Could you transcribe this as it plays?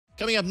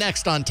Coming up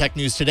next on Tech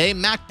News Today,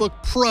 MacBook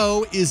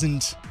Pro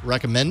isn't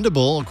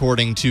recommendable,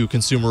 according to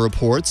Consumer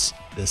Reports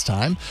this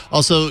time.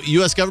 Also,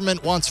 U.S.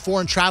 government wants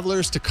foreign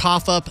travelers to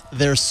cough up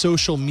their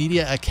social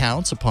media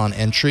accounts upon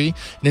entry.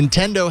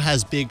 Nintendo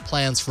has big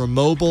plans for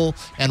mobile,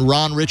 and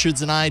Ron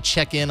Richards and I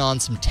check in on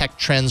some tech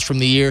trends from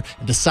the year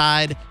and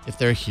decide if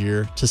they're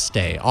here to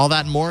stay. All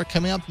that and more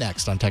coming up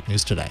next on Tech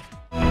News Today.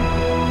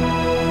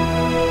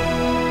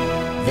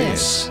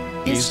 This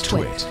is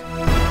Twit.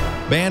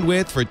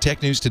 Bandwidth for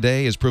Tech News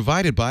Today is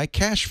provided by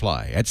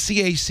CacheFly at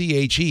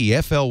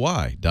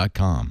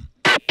CACHEFLY.com.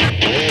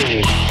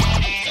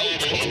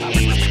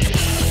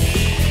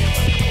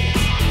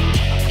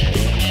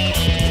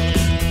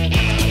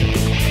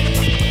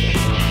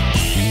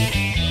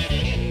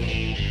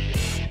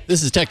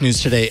 This is Tech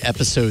News Today,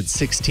 episode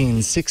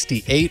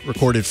 1668,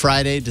 recorded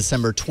Friday,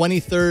 December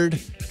 23rd,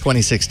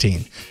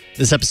 2016.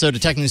 This episode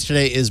of Tech News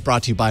Today is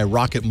brought to you by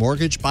Rocket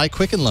Mortgage by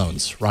Quicken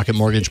Loans. Rocket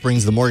Mortgage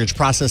brings the mortgage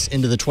process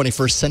into the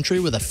 21st century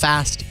with a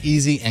fast,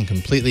 easy, and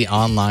completely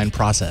online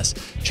process.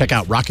 Check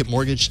out Rocket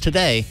Mortgage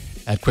today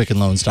at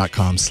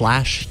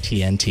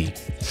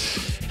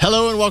quickenloans.com/TNT.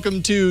 Hello and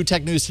welcome to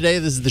Tech News Today.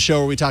 This is the show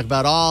where we talk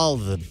about all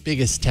the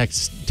biggest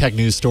tech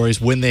news stories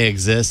when they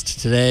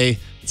exist. Today,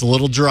 it's a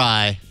little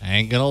dry, I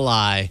ain't gonna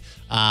lie,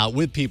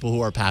 with people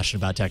who are passionate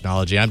about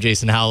technology. I'm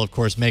Jason Howell, of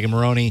course. Megan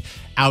Maroney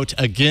out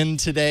again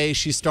today.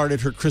 She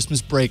started her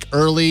Christmas break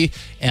early,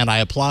 and I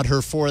applaud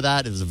her for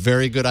that. It was a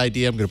very good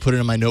idea. I'm going to put it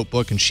in my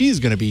notebook, and she's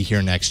going to be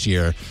here next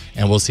year,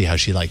 and we'll see how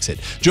she likes it.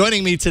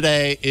 Joining me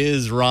today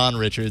is Ron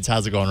Richards.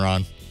 How's it going,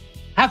 Ron?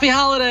 Happy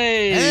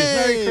holidays! Hey!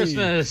 Merry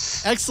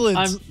Christmas!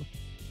 Excellent.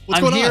 What's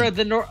I'm going here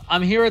on?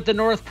 I'm here at the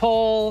North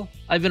Pole.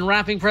 I've been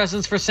wrapping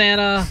presents for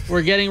Santa.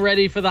 We're getting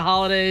ready for the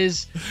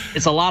holidays.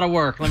 It's a lot of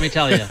work, let me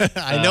tell you.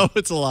 I know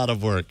it's a lot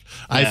of work.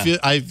 Yeah.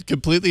 I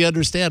completely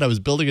understand. I was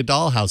building a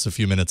dollhouse a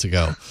few minutes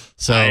ago.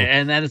 So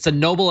and that it's a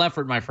noble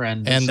effort, my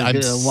friend. And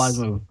it's a wise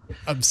move.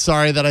 I'm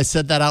sorry that I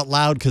said that out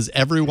loud, because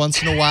every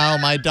once in a while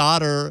my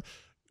daughter,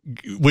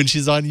 when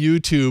she's on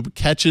YouTube,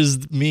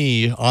 catches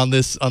me on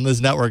this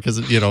network, because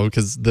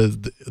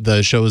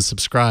the show is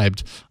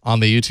subscribed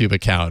on the YouTube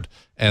account.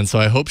 And so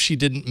I hope she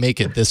didn't make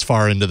it this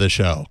far into the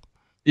show.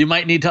 You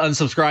might need to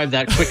unsubscribe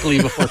that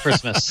quickly before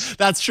Christmas.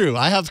 That's true.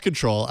 I have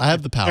control. I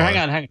have the power. Hang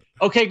on.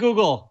 Okay,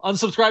 Google,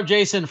 unsubscribe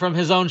Jason from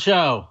his own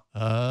show.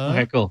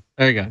 Okay, cool.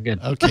 There you go.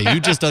 Good. Okay, you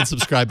just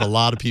unsubscribed a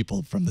lot of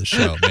people from this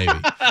show, maybe,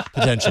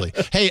 potentially.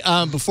 Hey,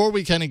 before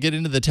we kind of get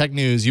into the tech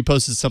news, you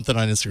posted something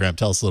on Instagram.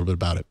 Tell us a little bit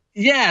about it.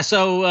 Yeah,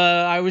 so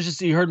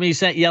you heard me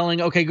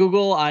yelling, okay,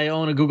 Google, I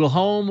own a Google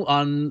Home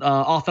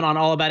often on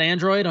All About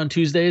Android on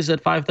Tuesdays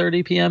at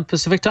 5:30 p.m.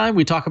 Pacific time.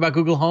 We talk about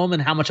Google Home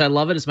and how much I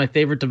love it. It's my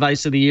favorite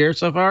device of the year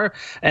so far.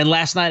 And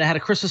last night I had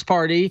a Christmas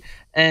party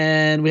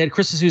and we had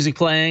Christmas music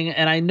playing,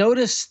 and I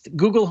noticed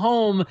Google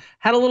Home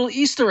had a little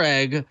Easter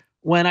egg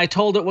when I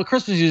told it what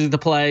Christmas music to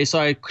play. So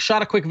I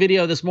shot a quick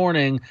video this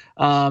morning,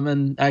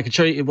 and I can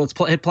show you. Let's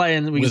hit play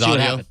and we can see what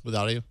happens. With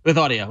audio? With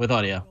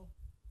audio.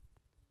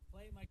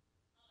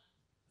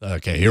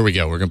 Okay, here we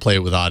go. We're going to play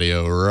it with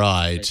audio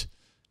right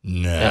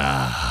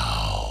now.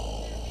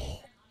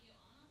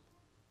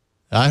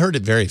 I heard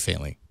it very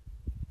faintly.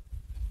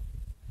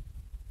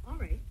 All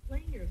right,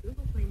 playing your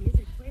Google Play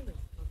Music playlist.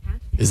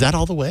 Is that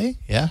all the way?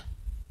 Yeah.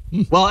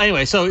 Well,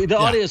 anyway, so the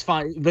audio is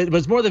fine, but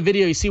it's more the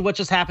video. You see what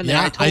just happened there?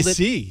 Yeah, I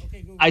see.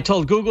 I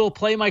told Google,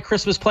 play my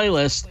Christmas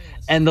playlist,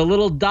 and the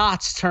little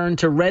dots turned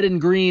to red and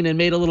green and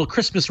made a little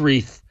Christmas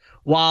wreath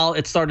while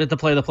it started to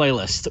play the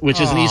playlist, which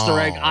is an Easter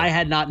egg I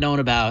had not known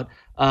about,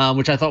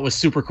 which I thought was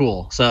super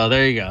cool. So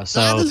there you go. So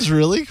that is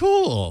really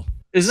cool.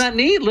 Isn't that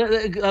neat?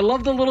 I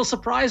love the little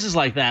surprises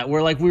like that.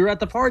 Where like we were at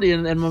the party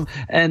and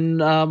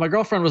my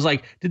girlfriend was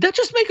like, "Did that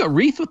just make a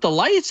wreath with the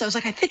lights?" I was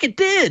like, "I think it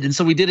did." And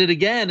so we did it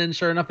again, and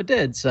sure enough, it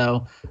did.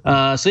 So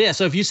yeah.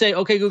 So if you say,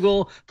 "Okay,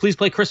 Google, please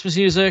play Christmas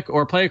music"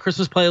 or "play a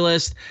Christmas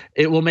playlist,"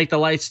 it will make the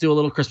lights do a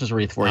little Christmas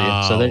wreath for you.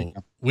 So there you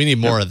go. We need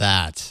more of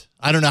that.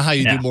 I don't know how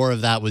you do more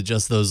of that with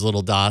just those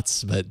little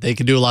dots, but they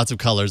can do lots of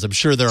colors. I'm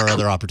sure there are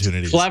other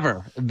opportunities.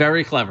 Clever.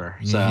 Very clever.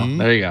 So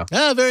there you go.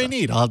 Yeah, very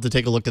neat. I'll have to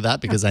take a look at that,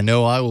 because I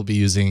know I will be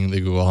using the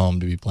Google Home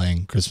to be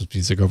playing Christmas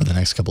music over the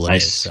next couple of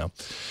days. So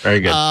very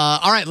good.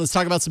 All right, let's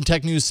talk about some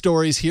tech news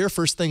stories here.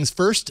 First things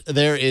first,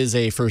 there is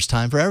a first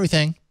time for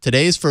everything.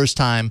 Today's first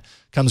time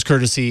comes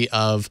courtesy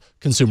of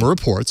Consumer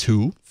Reports,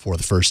 who, for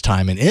the first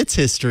time in its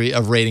history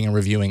of rating and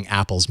reviewing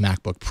Apple's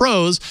MacBook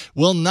Pros,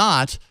 will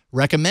not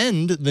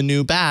recommend the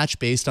new batch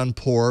based on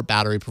poor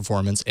battery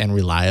performance and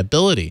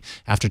reliability.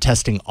 After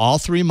testing all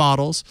three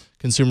models,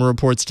 Consumer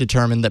Reports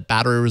determined that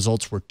battery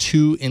results were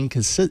too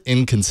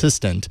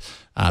inconsistent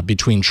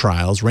between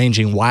trials,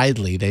 ranging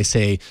widely. They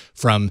say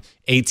from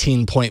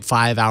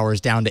 18.5 hours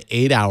down to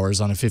 8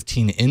 hours on a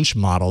 15-inch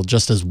model,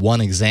 just as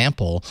one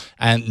example,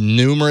 and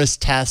numerous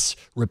tests,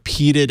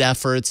 repeated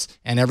efforts,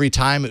 and every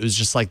time it was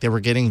just like they were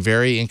getting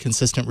very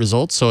inconsistent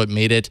results, so it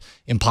made it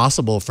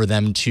impossible for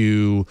them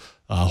to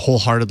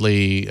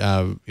wholeheartedly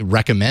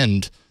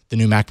recommend the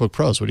new MacBook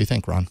Pros. What do you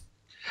think, Ron?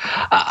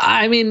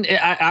 I mean,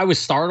 I was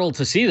startled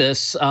to see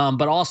this,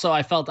 but also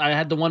I felt I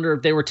had to wonder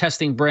if they were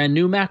testing brand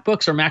new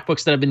MacBooks or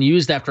MacBooks that have been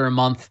used after a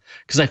month,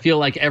 because I feel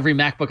like every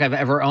MacBook I've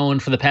ever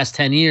owned for the past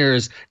 10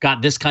 years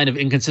got this kind of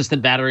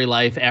inconsistent battery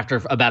life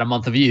after about a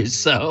month of use.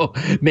 So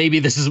maybe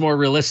this is more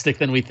realistic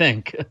than we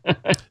think.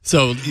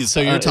 So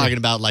you're talking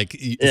about like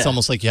it's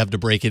almost like you have to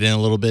break it in a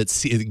little bit,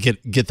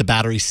 get the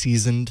battery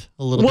seasoned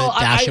a little bit,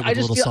 dash it with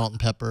a little salt and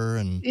pepper,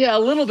 and yeah, a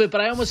little bit.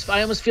 But I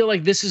almost feel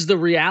like this is the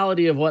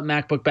reality of what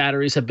MacBook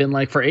batteries have been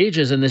like for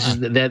ages, and this is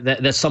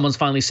that someone's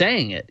finally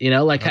saying it. You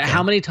know, like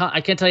how many times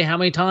I can't tell you how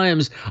many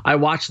times I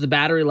watched the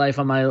battery life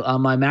on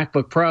my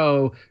MacBook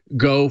Pro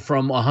go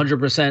from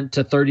 100%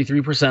 to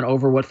 33%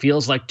 over what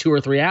feels like 2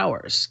 or 3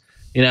 hours.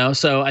 You know,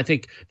 so I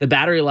think the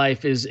battery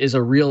life is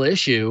a real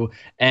issue,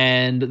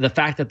 and the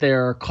fact that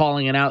they're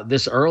calling it out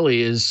this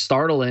early is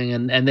startling.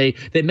 And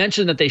they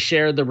mentioned that they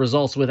shared the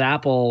results with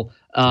Apple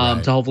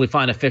to hopefully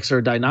find a fix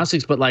or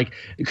diagnostics. But like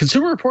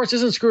Consumer Reports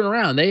isn't screwing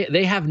around.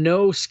 They have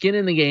no skin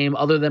in the game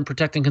other than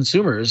protecting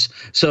consumers.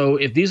 So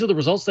if these are the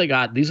results they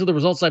got, these are the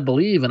results I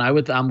believe, and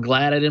I'm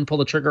glad I didn't pull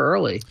the trigger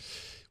early.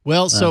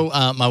 Well, so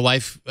my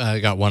wife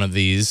got one of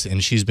these,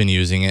 and she's been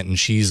using it, and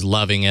she's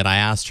loving it. I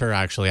asked her,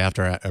 actually,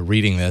 after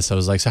reading this, I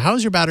was like, so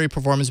how's your battery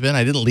performance been?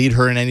 I didn't lead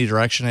her in any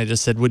direction. I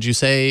just said, would you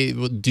say,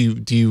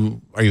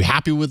 are you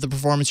happy with the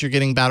performance you're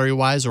getting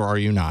battery-wise, or are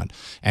you not?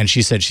 And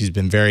she said she's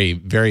been very,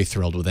 very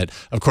thrilled with it.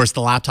 Of course, the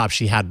laptop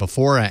she had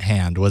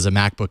beforehand was a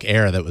MacBook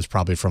Air that was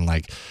probably from,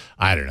 like,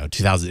 I don't know,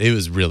 2000. It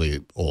was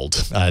really old,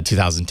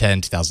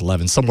 2010,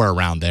 2011, somewhere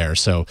around there.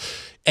 So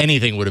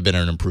anything would have been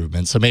an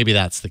improvement. So maybe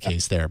that's the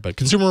case there. But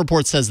Consumer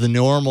Reports says the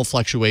normal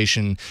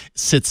fluctuation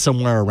sits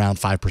somewhere around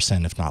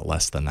 5%, if not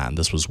less than that. And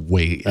this was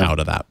way out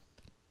of that.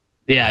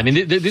 Yeah, I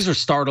mean, these are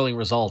startling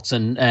results,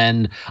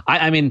 and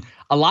I mean,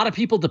 a lot of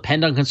people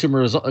depend on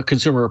Consumer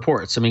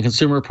Reports. I mean,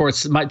 Consumer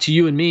Reports to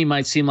you and me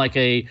might seem like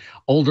a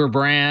older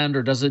brand,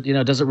 or does it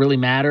really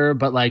matter?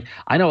 But like,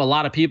 I know a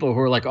lot of people who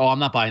are like, oh, I'm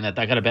not buying that.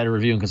 I got a better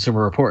review in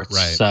Consumer Reports.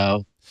 Right.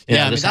 So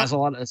yeah, this has a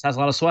lot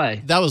of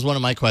sway. That was one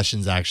of my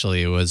questions,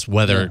 actually, was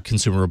whether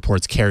Consumer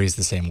Reports carries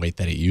the same weight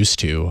that it used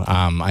to.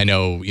 I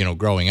know,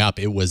 growing up,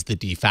 it was the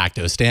de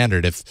facto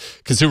standard.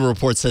 If Consumer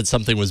Reports said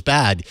something was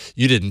bad,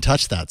 you didn't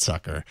touch that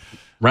sucker.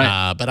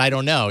 Right. But I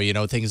don't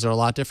know. Things are a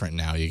lot different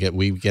now.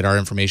 We get our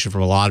information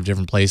from a lot of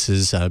different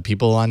places.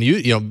 People on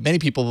many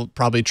people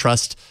probably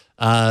trust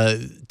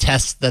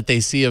tests that they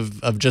see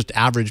of just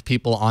average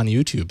people on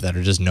YouTube that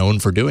are just known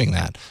for doing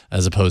that,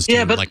 as opposed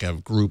to like a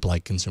group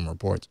like Consumer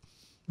Reports.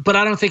 But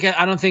I don't think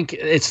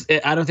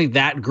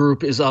that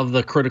group is of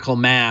the critical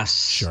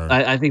mass. Sure.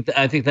 I think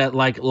that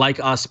like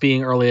us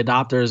being early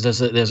adopters,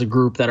 there's a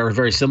group that are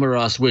very similar to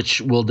us, which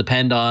will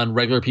depend on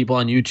regular people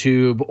on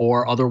YouTube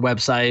or other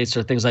websites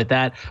or things like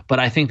that. But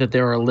I think that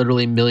there are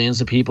literally millions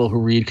of people who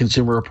read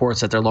Consumer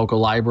Reports at their local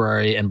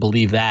library and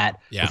believe that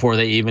before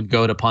they even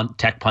go to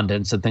tech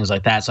pundits and things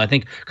like that. So I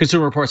think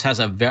Consumer Reports has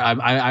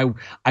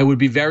I would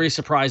be very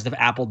surprised if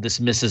Apple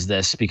dismisses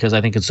this, because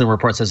I think Consumer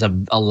Reports has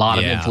a lot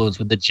of influence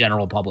with the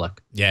general public.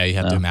 Yeah, you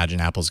have to imagine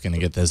Apple's going to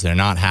get this. They're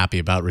not happy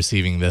about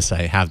receiving this,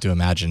 I have to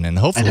imagine, and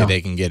hopefully they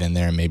can get in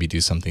there and maybe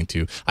do something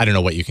to, I don't know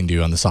what you can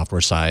do on the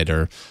software side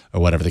or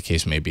whatever the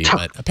case may be,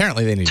 but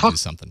apparently they need to do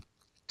something.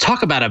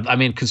 Talk about it. I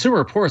mean, Consumer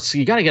Reports,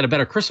 you got to get a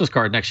better Christmas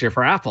card next year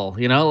for Apple,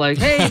 like,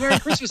 hey, Merry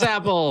Christmas,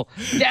 Apple,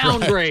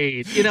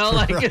 downgrade,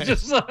 like it's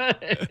just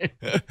like.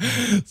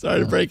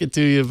 Sorry to break it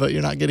to you, but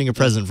you're not getting a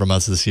present from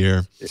us this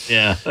year.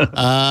 Yeah.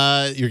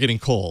 You're getting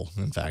coal,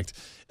 in fact.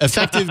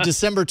 Effective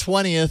December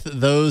 20th,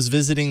 those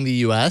visiting the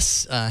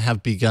U.S.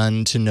 Have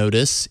begun to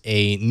notice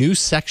a new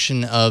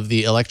section of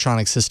the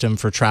electronic system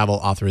for travel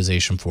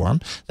authorization form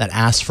that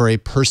asks for a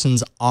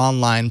person's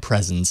online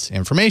presence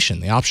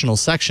information. The optional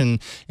section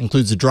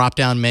includes a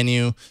drop-down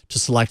menu to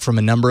select from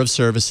a number of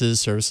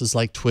services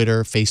like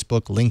Twitter,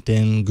 Facebook,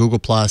 LinkedIn, Google+,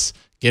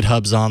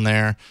 GitHub's on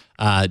there,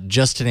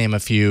 just to name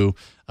a few.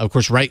 Of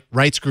course,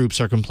 rights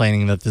groups are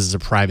complaining that this is a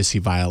privacy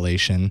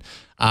violation.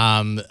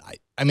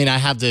 I mean, I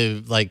have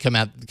to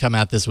come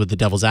at this with the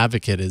devil's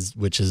advocate,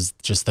 which is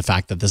just the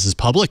fact that this is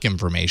public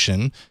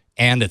information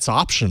and it's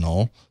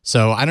optional.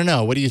 So I don't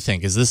know. What do you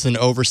think? Is this an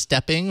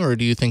overstepping, or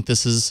do you think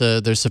this is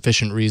there's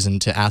sufficient reason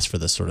to ask for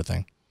this sort of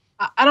thing?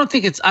 I don't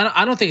think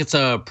it's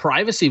a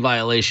privacy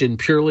violation,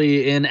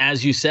 purely in,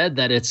 as you said,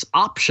 that it's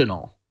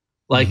optional.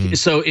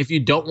 So if you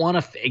don't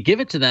want to give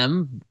it to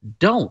them,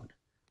 don't.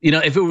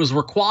 If it was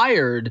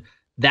required,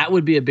 that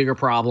would be a bigger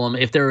problem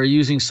if they were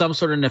using some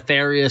sort of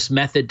nefarious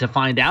method to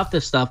find out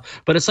this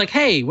stuff. But it's like,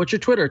 hey, what's your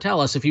Twitter?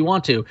 Tell us if you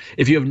want to.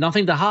 If you have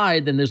nothing to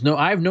hide, then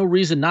I have no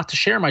reason not to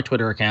share my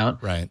Twitter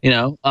account. Right.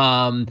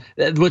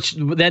 Which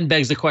then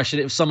begs the question: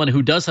 if someone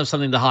who does have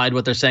something to hide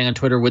what they're saying on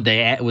Twitter, would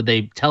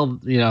they tell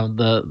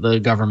the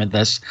government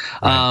this?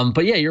 Right.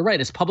 But yeah, you're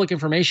right. It's public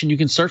information. You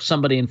can search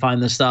somebody and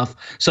find this stuff.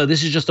 So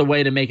this is just a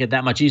way to make it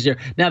that much easier.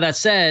 Now, that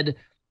said,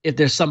 if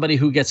there's somebody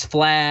who gets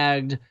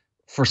flagged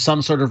for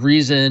some sort of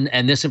reason,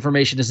 and this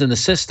information is in the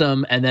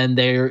system, and then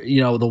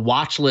the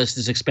watch list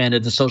is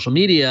expanded to social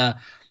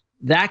media,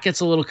 that gets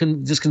a little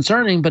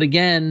disconcerting. But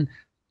again,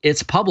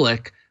 it's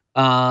public,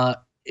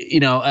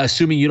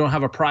 assuming you don't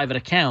have a private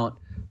account.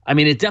 I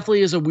mean, it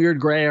definitely is a weird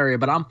gray area,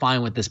 but I'm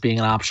fine with this being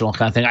an optional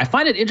kind of thing. I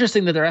find it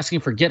interesting that they're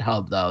asking for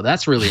GitHub, though.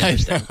 That's really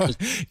interesting. Well,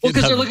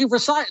 because they're looking for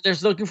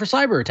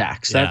cyber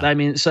attacks.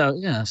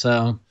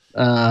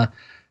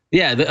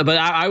 Yeah. But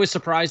I was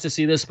surprised to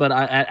see this, but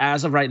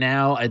as of right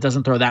now, it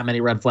doesn't throw that many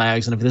red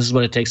flags. And if this is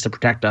what it takes to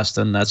protect us,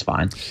 then that's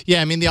fine.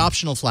 Yeah, I mean, the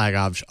optional flag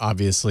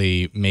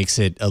obviously makes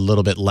it a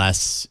little bit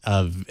less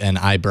of an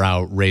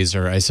eyebrow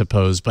raiser, I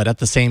suppose. But at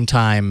the same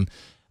time,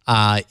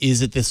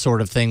 is it this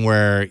sort of thing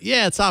where,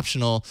 yeah, it's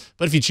optional,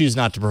 but if you choose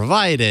not to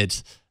provide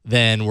it,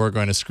 then we're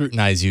going to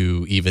scrutinize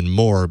you even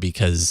more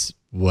because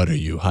what are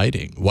you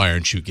hiding? Why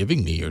aren't you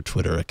giving me your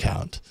Twitter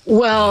account?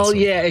 Well,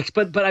 yeah,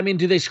 but I mean,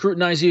 do they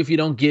scrutinize you if you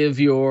don't give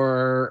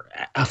your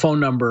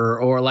phone number?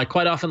 Or like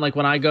quite often, like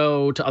when I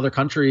go to other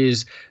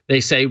countries, they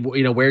say,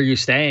 where are you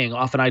staying?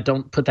 Often I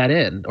don't put that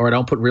in, or I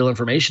don't put real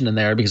information in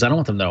there because I don't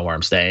want them to know where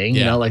I'm staying.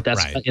 Yeah,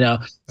 that's right.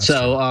 That's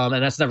so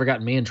and that's never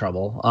gotten me in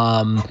trouble.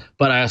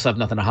 But I also have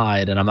nothing to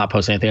hide, and I'm not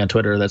posting anything on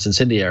Twitter that's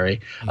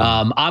incendiary.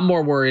 I'm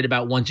more worried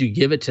about once you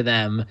give it to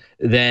them,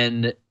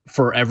 then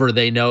forever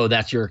they know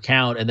that's your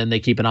account, and then they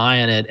keep an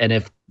eye on it. And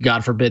if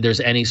God forbid there's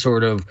any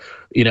sort of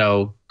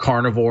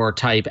carnivore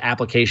type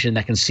application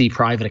that can see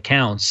private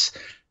accounts,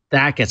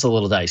 that gets a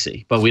little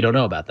dicey, but we don't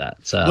know about that.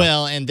 So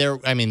well, and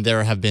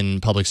there have been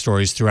public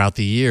stories throughout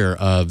the year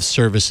of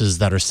services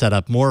that are set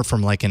up more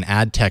from like an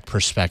ad tech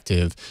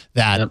perspective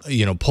that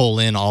pull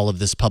in all of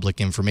this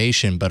public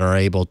information, but are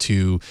able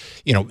to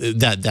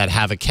that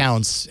have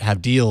accounts,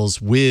 have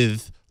deals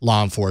with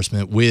law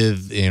enforcement,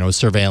 with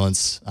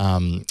surveillance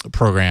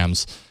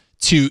programs,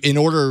 in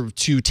order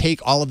to take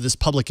all of this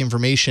public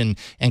information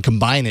and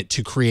combine it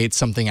to create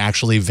something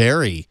actually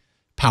very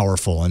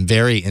powerful and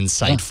very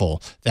insightful.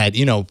 That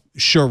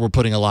sure, we're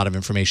putting a lot of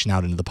information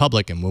out into the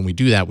public, and when we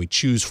do that, we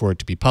choose for it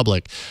to be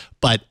public,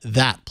 but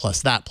that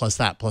plus that plus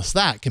that plus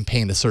that can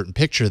paint a certain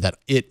picture that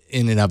it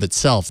in and of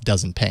itself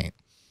doesn't paint.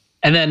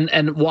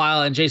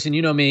 And Jason,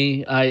 you know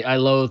me, I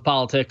loathe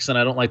politics and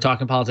I don't like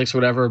talking politics or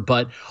whatever,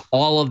 but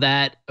all of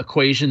that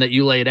equation that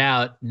you laid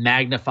out,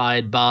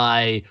 magnified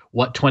by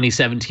what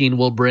 2017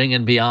 will bring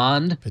and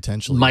beyond,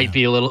 potentially might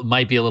be a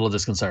little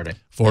disconcerting.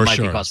 For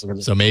sure.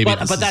 So maybe,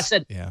 but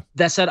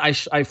that said,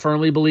 I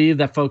firmly believe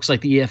that folks like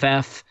the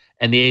EFF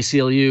and the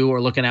ACLU are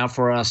looking out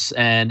for us,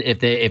 and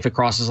if it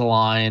crosses a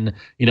line,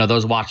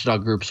 those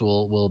watchdog groups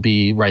will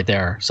be right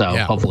there. So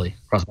hopefully,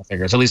 cross my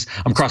fingers. At least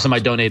I'm crossing my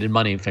donated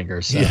money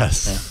fingers. So,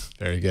 yes,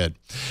 very good.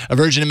 A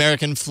Virgin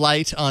American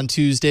flight on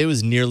Tuesday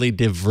was nearly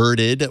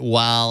diverted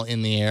while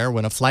in the air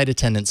when a flight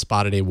attendant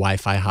spotted a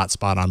Wi-Fi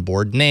hotspot on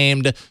board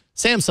named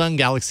Samsung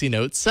Galaxy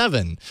Note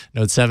 7.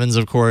 Note 7s,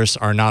 of course,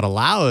 are not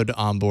allowed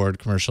on board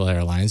commercial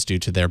airlines due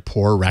to their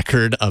poor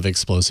record of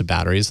explosive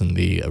batteries and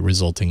the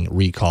resulting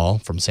recall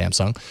from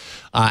Samsung.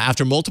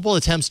 After multiple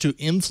attempts to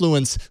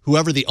influence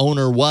whoever the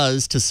owner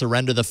was to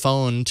surrender the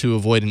phone to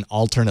avoid an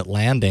alternate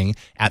landing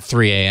at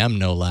 3 a.m.,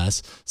 no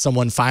less,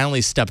 someone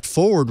finally stepped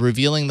forward,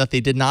 revealing that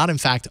they did not, in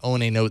fact,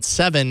 own a Note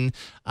 7.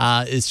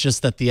 It's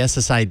just that the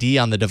SSID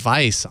on the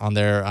device, on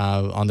their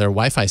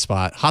Wi-Fi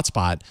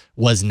hotspot,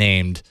 was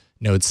named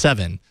Note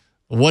 7.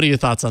 What are your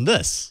thoughts on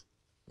this?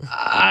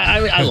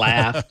 I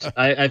laughed.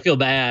 I feel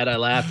bad. I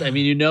laughed. I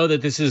mean,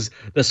 that this is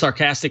the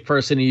sarcastic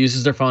person who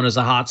uses their phone as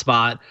a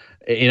hotspot,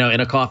 in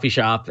a coffee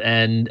shop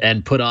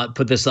and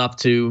put this up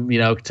to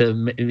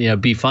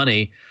be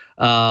funny.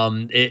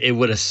 It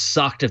would have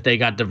sucked if they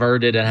got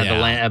diverted and had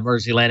to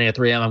emergency landing at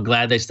 3 a.m. I'm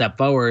glad they stepped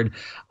forward.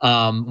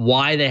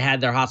 Why they had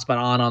their hotspot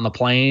on the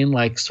plane?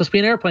 Like, it's supposed to be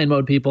in airplane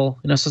mode, people.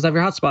 Supposed to have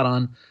your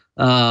hotspot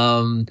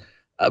on.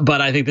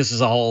 But I think this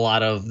is a whole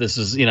lot of this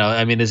is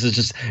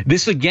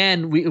this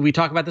again. We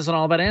talk about this on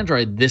All About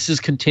Android. This is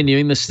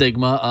continuing the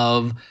stigma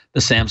of the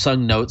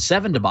Samsung Note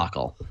 7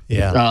 debacle.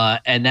 Yeah.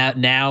 And that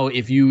now,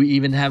 if you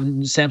even have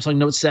Samsung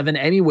Note 7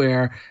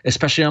 anywhere,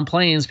 especially on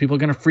planes, people are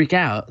going to freak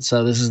out.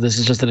 So this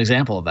is just an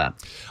example of that.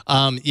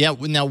 Yeah.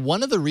 Now,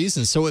 one of the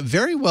reasons, so it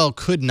very well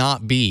could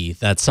not be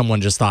that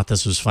someone just thought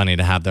this was funny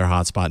to have their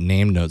hotspot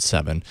named Note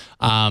 7.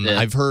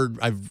 I've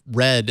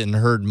read and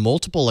heard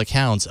multiple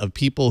accounts of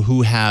people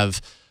who have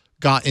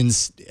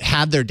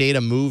had their data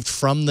moved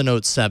from the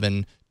Note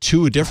 7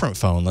 to a different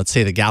phone, let's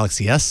say the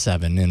Galaxy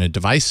S7, in a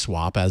device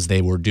swap, as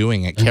they were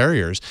doing at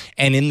carriers.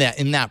 And in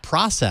that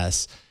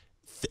process,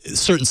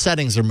 certain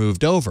settings are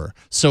moved over.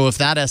 So if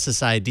that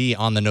SSID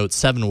on the Note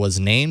 7 was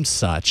named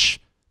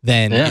such,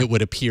 then it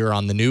would appear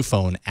on the new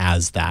phone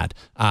as that.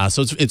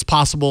 So it's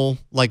possible.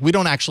 Like, we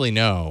don't actually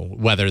know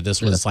whether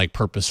this was like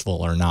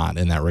purposeful or not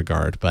in that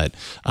regard, but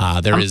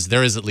there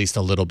is at least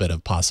a little bit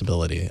of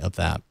possibility of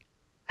that.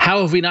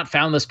 How have we not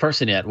found this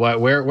person yet?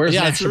 Where's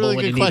Mashable really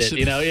when you question.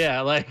 need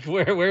it? Like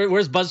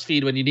where's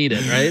BuzzFeed when you need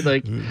it, right?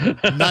 Like,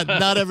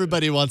 not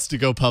everybody wants to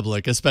go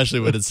public, especially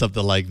when it's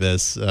something like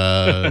this,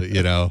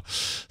 So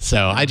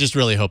I just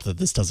really hope that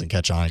this doesn't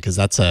catch on, because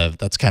that's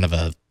kind of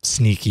a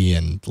sneaky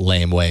and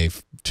lame way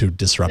to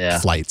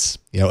disrupt flights,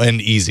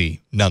 and easy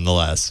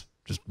nonetheless.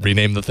 Just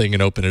rename the thing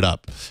and open it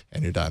up,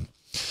 and you're done.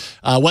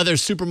 Whether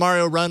Super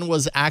Mario Run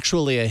was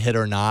actually a hit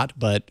or not,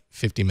 but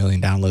 50 million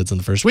downloads in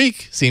the first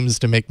week seems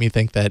to make me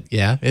think that,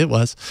 yeah, it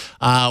was.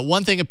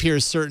 One thing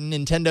appears certain: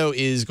 Nintendo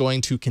is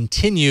going to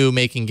continue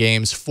making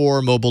games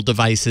for mobile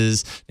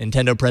devices.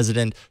 Nintendo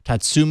president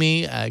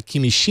Tatsumi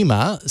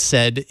Kimishima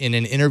said in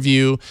an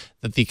interview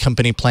that the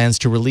company plans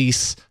to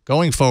release,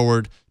 going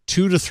forward,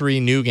 2 to 3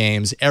 new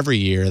games every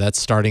year. That's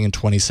starting in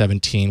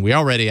 2017. We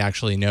already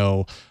actually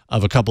know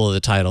of a couple of the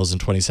titles in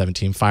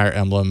 2017, Fire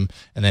Emblem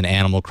and then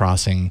Animal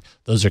Crossing.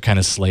 Those are kind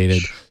of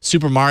slated.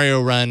 Super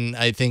Mario Run,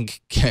 I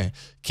think,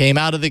 came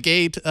out of the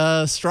gate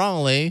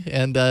strongly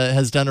and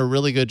has done a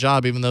really good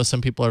job, even though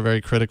some people are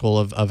very critical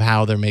of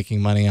how they're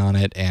making money on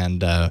it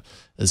and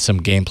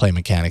some gameplay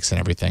mechanics and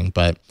everything.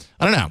 But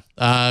I don't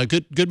know.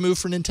 Good move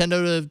for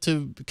Nintendo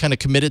to kind of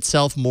commit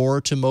itself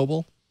more to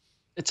mobile.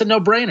 It's a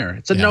no-brainer.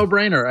 It's a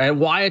no-brainer. And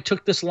why it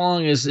took this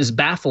long is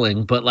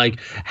baffling. But like,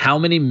 how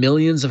many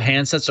millions of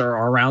handsets are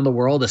around the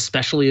world,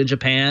 especially in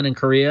Japan and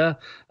Korea,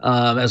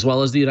 as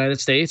well as the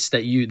United States,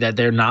 that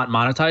they're not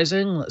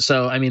monetizing?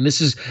 So I mean,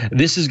 this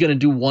is going to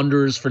do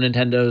wonders for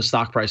Nintendo's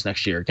stock price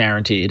next year,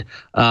 guaranteed.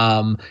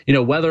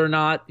 Whether or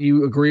not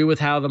you agree with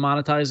how the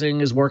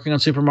monetizing is working on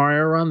Super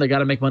Mario Run, they got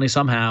to make money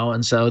somehow,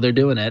 and so they're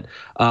doing it.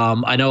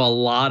 I know a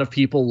lot of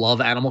people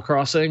love Animal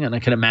Crossing, and I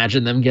can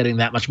imagine them getting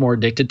that much more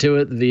addicted to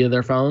it via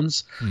their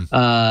phones.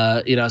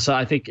 So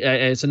I think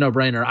it's a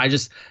no-brainer. I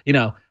just, you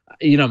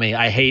know me,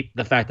 I hate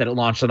the fact that it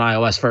launched on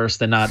iOS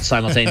first and not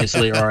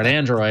simultaneously or on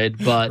Android,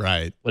 but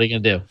right. What are you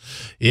gonna do?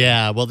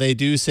 Yeah, well, they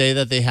do say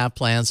that they have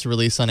plans to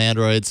release on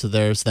Android, so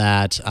there's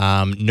that.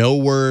 No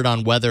word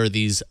on whether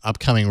these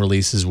upcoming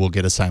releases will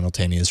get a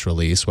simultaneous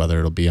release, whether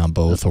it'll be on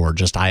both or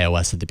just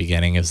iOS at the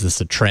beginning. Is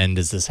this a trend?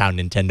 Is this how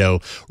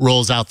Nintendo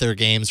rolls out their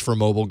games for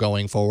mobile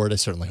going forward? I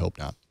certainly hope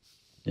not.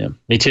 Yeah,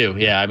 me too.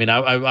 Yeah, I mean,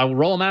 I'll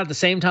roll them out at the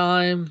same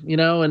time,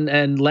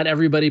 and let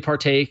everybody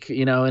partake,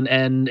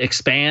 and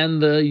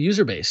expand the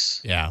user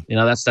base. Yeah,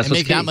 that's and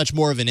make that much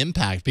more of an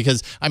impact,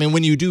 because I mean,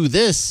 when you do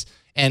this,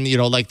 and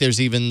like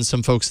there's even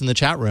some folks in the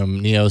chat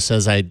room. Neo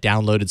says, I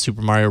downloaded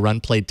Super Mario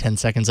Run, played 10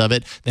 seconds of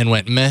it, then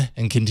went meh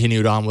and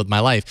continued on with my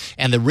life.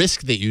 And the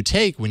risk that you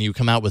take when you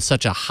come out with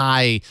such a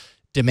high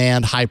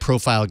demand,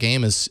 high-profile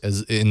game as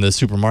in the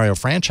Super Mario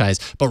franchise,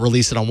 but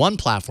release it on one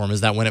platform, is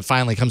that when it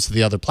finally comes to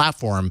the other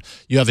platform,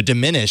 you have a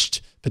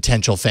diminished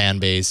potential fan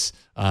base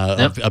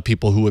of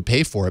people who would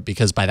pay for it,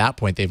 because by that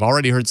point, they've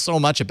already heard so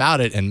much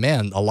about it, and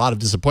man, a lot of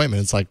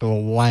disappointment. It's like, well,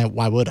 why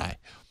would I?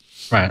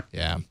 Right.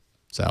 Yeah.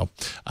 So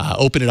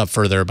open it up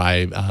further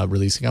by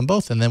releasing on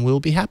both, and then we'll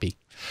be happy.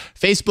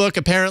 Facebook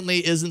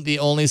apparently isn't the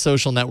only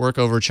social network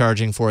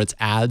overcharging for its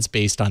ads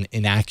based on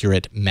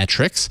inaccurate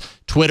metrics.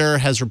 Twitter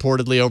has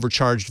reportedly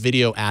overcharged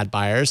video ad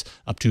buyers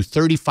up to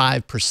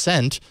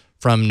 35%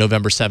 from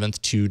November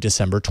 7th to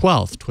December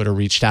 12th. Twitter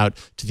reached out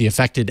to the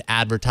affected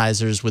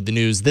advertisers with the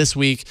news this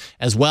week,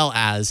 as well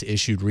as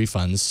issued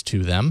refunds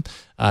to them.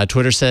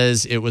 Twitter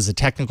says it was a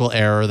technical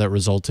error that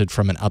resulted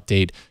from an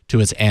update to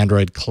its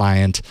Android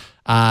client.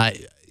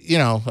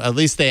 At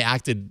least they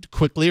acted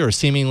quickly, or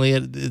seemingly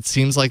it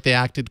seems like they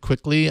acted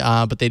quickly,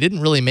 but they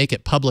didn't really make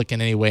it public in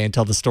any way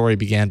until the story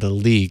began to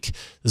leak.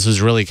 This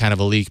was really kind of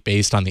a leak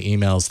based on the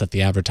emails that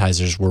the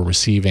advertisers were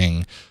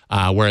receiving,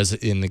 whereas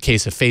in the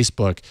case of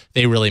Facebook,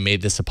 they really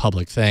made this a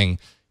public thing,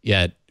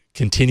 yet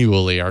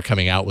continually are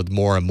coming out with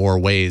more and more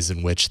ways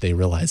in which they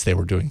realized they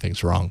were doing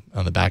things wrong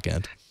on the back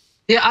end.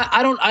 Yeah,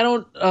 I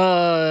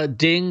don't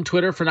ding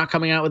Twitter for not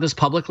coming out with this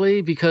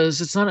publicly,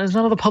 because it's none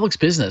of the public's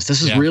business.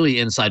 This is really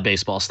inside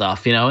baseball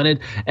stuff, and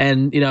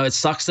it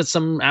sucks that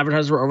some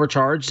advertisers were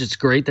overcharged. It's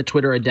great that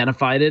Twitter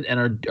identified it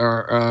and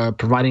are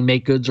providing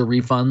make goods or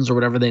refunds or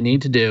whatever they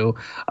need to do.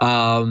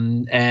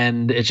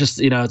 And it's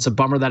just, it's a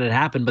bummer that it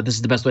happened, but this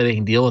is the best way they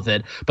can deal with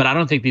it. But I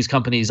don't think these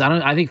companies,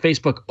 I think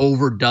Facebook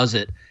overdoes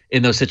it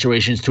in those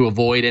situations to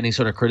avoid any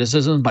sort of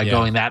criticism by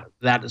going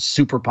that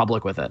super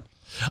public with it.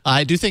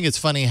 I do think it's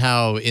funny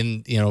how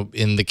in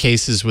the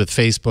cases with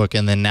Facebook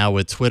and then now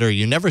with Twitter,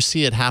 you never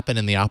see it happen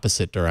in the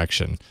opposite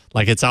direction.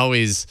 Like, it's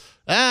always,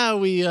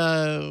 we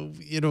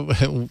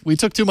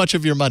took too much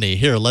of your money.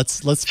 Here,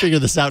 let's figure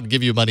this out and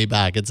give you money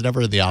back. It's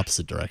never in the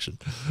opposite direction.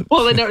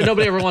 Well,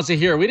 nobody ever wants to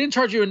hear, we didn't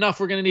charge you enough,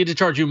 we're going to need to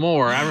charge you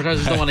more.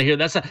 Advertisers don't want to hear.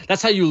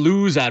 That's how you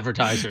lose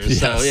advertisers. Yes.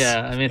 So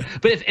yeah, I mean,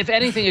 but if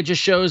anything, it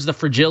just shows the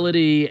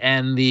fragility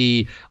and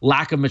the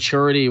lack of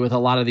maturity with a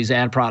lot of these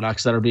ad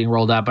products that are being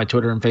rolled out by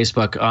Twitter and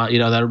Facebook.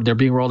 They're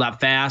being rolled out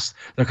fast.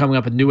 They're coming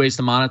up with new ways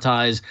to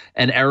monetize,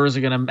 and errors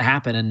are going to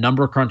happen. And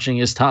number crunching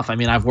is tough. I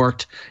mean, I've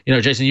worked,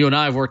 Jason, you and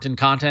I have worked in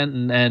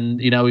content, and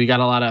we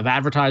got a lot of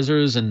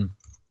advertisers, and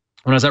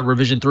when I was at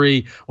Revision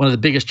 3, one of the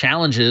biggest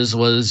challenges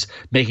was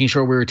making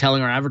sure we were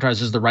telling our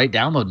advertisers the right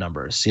download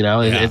numbers.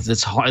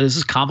 It's hard. This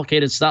is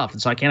complicated stuff.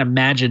 And so I can't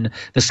imagine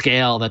the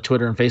scale that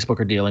Twitter and Facebook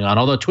are dealing on,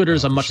 although Twitter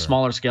is a much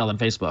smaller scale than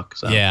Facebook.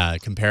 So. Yeah,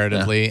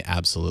 comparatively,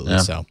 absolutely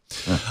so.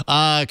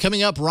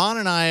 Coming up, Ron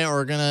and I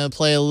are going to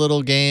play a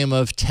little game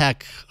of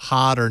tech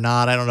hot or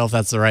not. I don't know if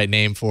that's the right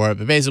name for it,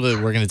 but basically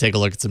we're going to take a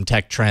look at some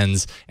tech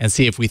trends and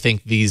see if we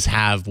think these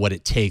have what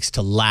it takes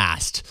to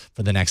last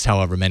for the next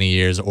however many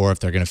years, or if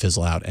they're going to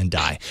fizzle out and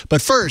die.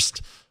 But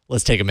first,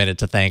 let's take a minute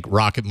to thank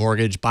Rocket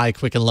Mortgage by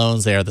Quicken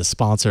Loans. They are the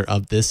sponsor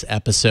of this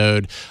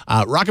episode.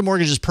 Rocket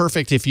Mortgage is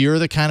perfect if you're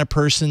the kind of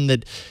person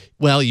that,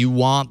 well, you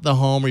want the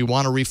home or you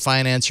want to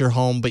refinance your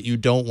home, but you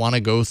don't want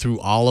to go through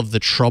all of the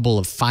trouble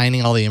of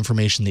finding all the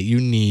information that you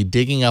need,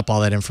 digging up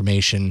all that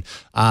information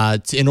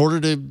in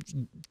order to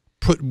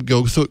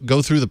go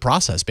through the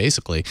process,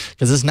 basically,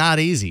 because it's not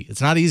easy.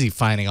 It's not easy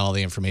finding all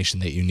the information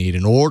that you need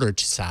in order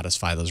to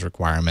satisfy those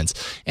requirements.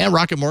 And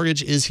Rocket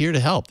Mortgage is here to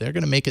help. They're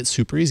going to make it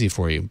super easy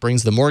for you.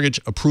 Brings the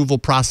mortgage approval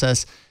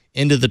process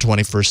into the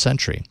 21st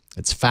century.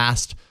 It's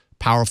fast,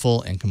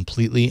 powerful, and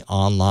completely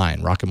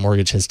online. Rocket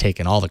Mortgage has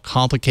taken all the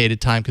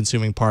complicated,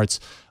 time-consuming parts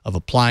of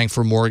applying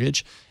for a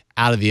mortgage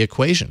out of the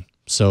equation.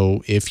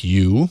 So if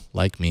you,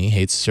 like me,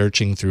 hate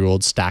searching through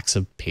old stacks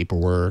of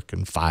paperwork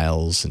and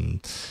files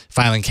and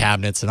filing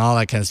cabinets and all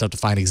that kind of stuff to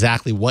find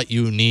exactly what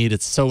you need,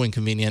 it's so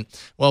inconvenient.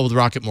 Well, with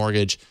Rocket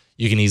Mortgage,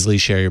 you can easily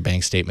share your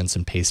bank statements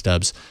and pay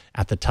stubs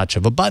at the touch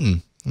of a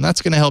button. And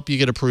that's going to help you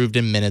get approved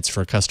in minutes for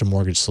a custom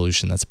mortgage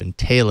solution that's been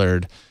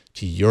tailored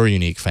to your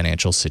unique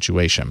financial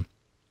situation.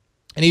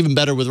 And even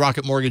better, with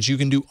Rocket Mortgage, you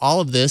can do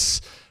all of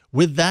this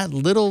with that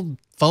little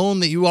phone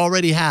that you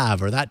already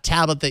have or that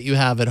tablet that you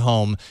have at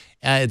home.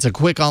 It's a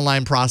quick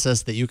online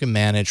process that you can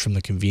manage from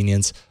the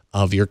convenience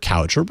of your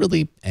couch or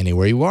really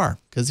anywhere you are,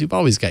 because you've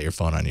always got your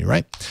phone on you,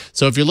 right?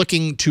 So if you're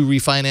looking to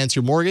refinance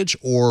your mortgage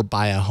or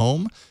buy a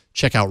home,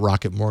 check out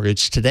Rocket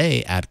Mortgage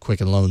today at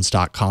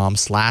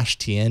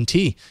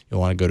quickenloans.com/TNT.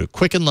 You'll want to go to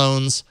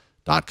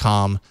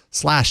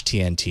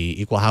quickenloans.com/TNT.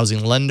 Equal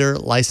housing lender,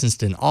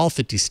 licensed in all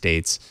 50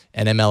 states,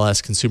 and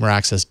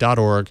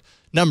MLSconsumeraccess.org,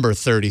 number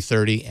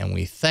 3030. And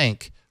we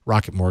thank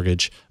Rocket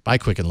Mortgage by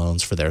Quicken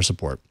Loans for their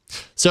support.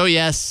 So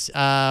yes,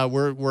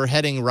 we're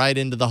heading right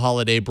into the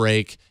holiday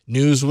break.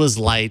 News was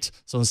light,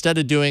 so instead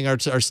of doing our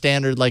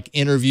standard like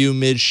interview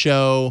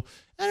mid-show,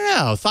 I don't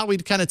know, thought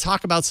we'd kind of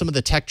talk about some of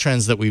the tech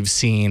trends that we've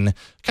seen,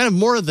 kind of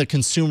more of the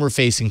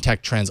consumer-facing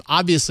tech trends.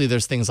 Obviously,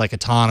 there's things like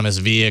autonomous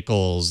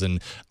vehicles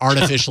and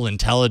artificial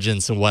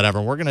intelligence and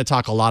whatever. We're going to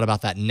talk a lot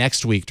about that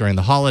next week during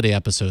the holiday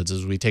episodes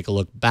as we take a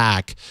look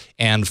back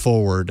and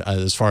forward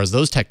as far as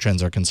those tech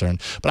trends are concerned.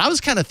 But I was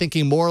kind of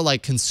thinking more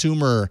like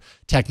consumer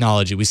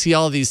technology. We see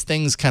all of these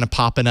things kind of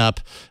popping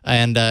up,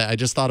 and I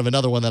just thought of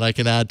another one that I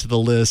can add to the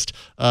list.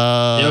 Do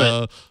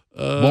it.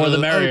 More the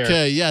merrier.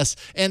 Okay, yes.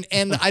 And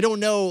I don't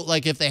know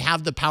like if they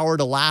have the power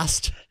to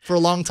last for a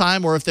long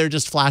time or if they're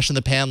just flash in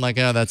the pan like,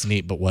 oh, that's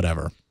neat, but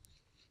whatever.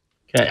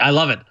 Okay, I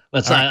love it.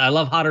 Right. I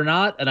love hot or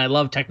not, and I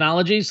love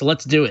technology, so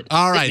let's do it.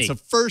 All right, so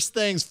first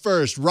things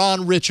first,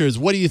 Ron Richards,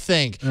 what do you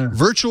think?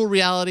 Virtual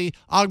reality,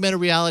 augmented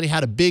reality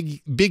had a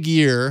big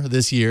year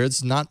this year.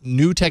 It's not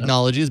new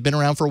technology. It's been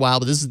around for a while,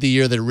 but this is the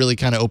year that it really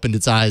kind of opened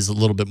its eyes a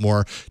little bit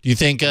more. Do you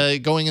think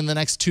going in the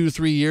next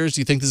 2-3 years,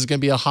 do you think this is going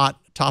to be a hot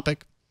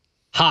topic?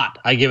 Hot.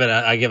 I give it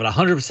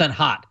 100%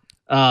 hot.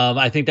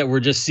 I think that we're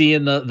just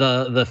seeing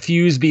the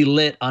fuse be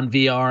lit on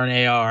VR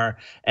and AR,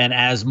 and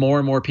as more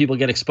and more people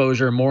get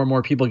exposure, more and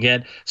more people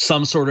get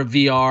some sort of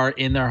VR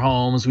in their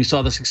homes. We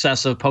saw the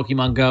success of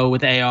Pokemon Go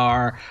with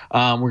AR.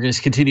 We're going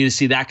to continue to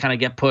see that kind of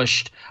get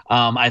pushed.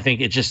 I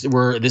think this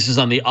is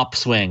on the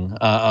upswing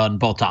on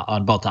both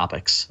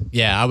topics.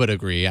 Yeah, I would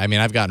agree. I mean,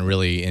 I've gotten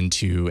really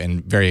into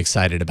and very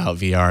excited about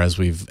VR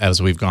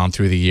as we've gone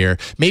through the year.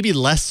 Maybe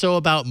less so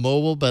about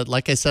mobile, but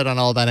like I said on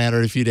All About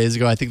Android a few days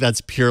ago, I think that's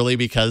purely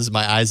because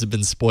my eyes have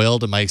been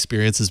spoiled and my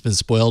experience has been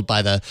spoiled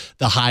by the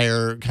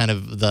higher kind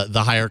of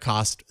the higher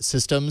cost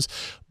systems.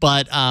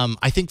 But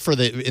I think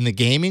in the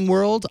gaming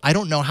world, I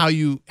don't know how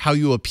you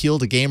appeal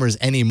to gamers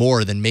any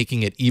more than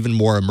making it even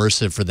more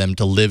immersive for them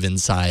to live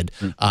inside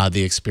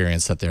the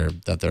experience that they're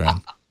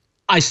in.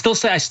 I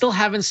still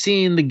haven't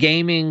seen the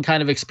gaming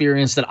kind of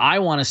experience that I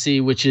want to see,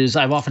 which is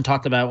I've often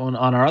talked about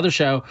on our other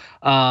show,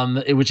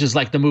 which is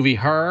like the movie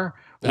Her.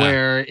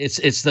 Where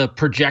it's the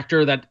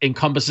projector that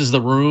encompasses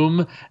the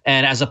room,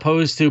 and as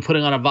opposed to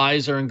putting on a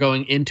visor and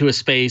going into a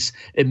space,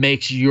 it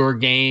makes your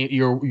game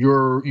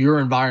your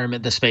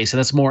environment the space, and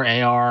that's more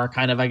AR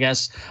kind of, I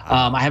guess.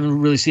 I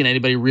haven't really seen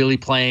anybody really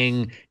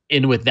playing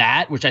in with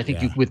that, which I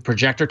think with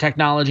projector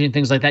technology and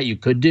things like that you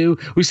could do.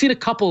 We've seen a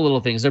couple of little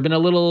things. There've been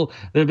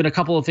a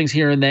couple of things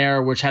here and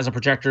there which has a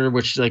projector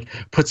which like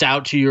puts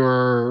out to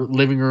your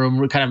living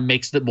room, kind of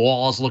makes the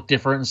walls look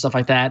different and stuff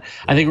like that.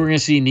 I think we're going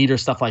to see neater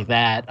stuff like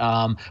that.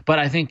 But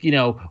I think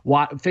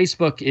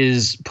Facebook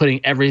is putting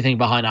everything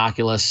behind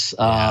Oculus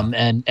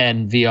and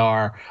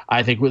VR.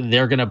 I think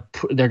they're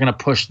gonna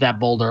push that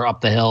boulder up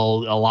the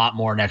hill a lot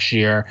more next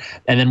year,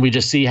 and then we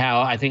just see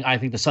how I think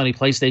the Sony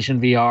PlayStation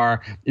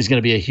VR is going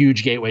to be a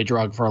huge gateway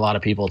drug for a lot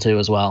of people too,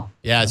 as well.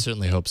 Yeah, I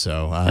certainly hope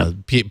so.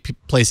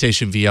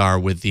 PlayStation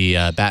VR with the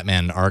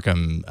Batman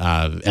Arkham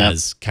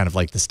as kind of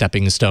like the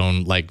stepping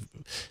stone, like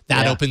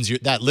that opens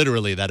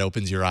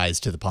your eyes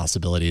to the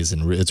possibilities,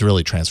 and it's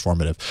really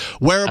transformative.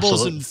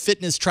 Wearables and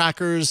fitness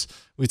trackers.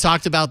 We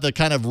talked about the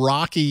kind of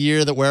rocky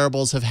year that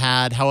wearables have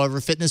had. However,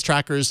 fitness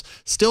trackers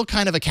still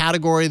kind of a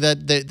category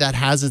that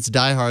has its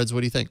diehards.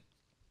 What do you think?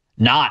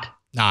 Not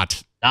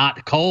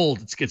cold.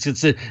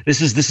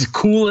 This is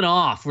cooling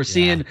off. We're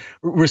seeing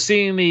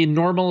the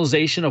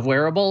normalization of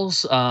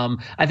wearables.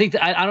 I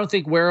think I don't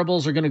think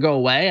wearables are going to go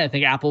away. I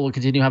think Apple will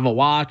continue to have a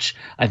watch.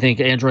 I think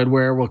Android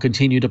Wear will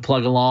continue to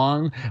plug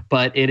along,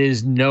 but it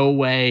is no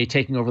way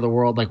taking over the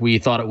world like we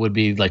thought it would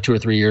be like 2 or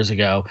 3 years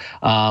ago.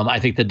 I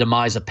think the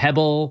demise of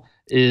Pebble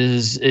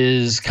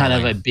is kind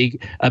of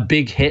a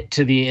big hit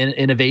to the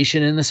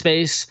innovation in the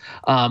space,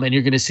 and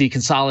you're going to see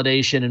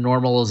consolidation and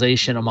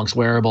normalization amongst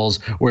wearables,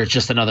 where it's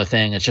just another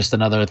thing. It's just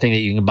another thing that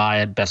you can buy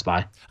at Best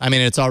Buy. I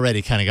mean, it's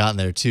already kind of gotten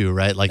there too,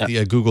 right? Like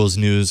Google's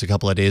news a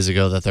couple of days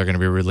ago that they're going to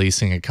be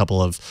releasing a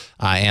couple of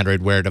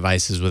Android Wear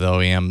devices with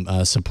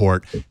OEM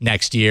support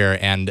next year,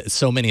 and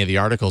so many of the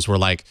articles were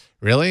like,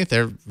 really?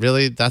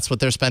 That's what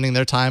they're spending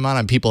their time on?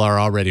 And people are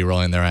already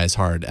rolling their eyes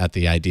hard at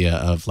the idea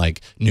of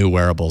like new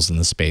wearables in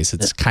the space.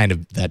 It's kind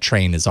of, that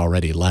train is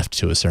already left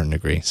to a certain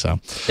degree. So,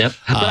 but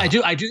I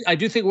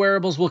do think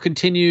wearables will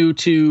continue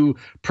to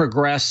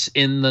progress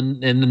in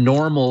the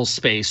normal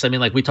space. I mean,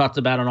 like we talked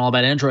about on All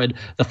About Android,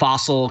 the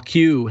Fossil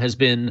Q has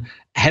been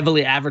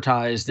heavily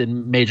advertised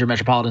in major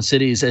metropolitan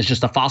cities as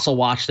just a Fossil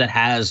watch that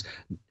has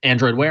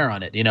Android Wear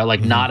on it,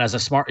 like not as a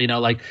smart,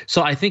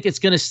 so I think it's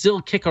going to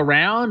still kick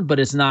around, but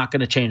it's not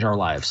going to change our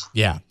lives.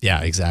 Yeah,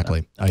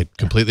 exactly. I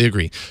completely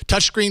agree.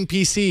 Touchscreen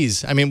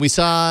PCs. I mean, we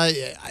saw,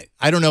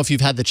 I don't know if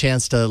you've had the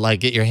chance to like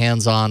get your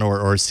hands on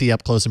or see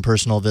up close and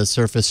personal the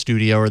Surface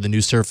Studio or the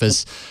new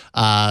Surface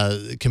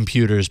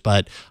computers,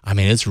 but I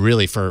mean, it's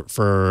really for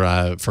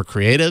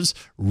creatives,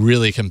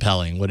 really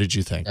compelling. What did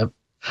you think? Yep.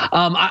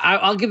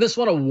 I'll give this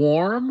one a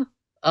warm.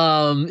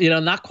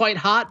 Not quite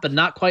hot, but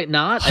not quite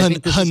not. I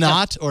think this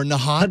Hanat or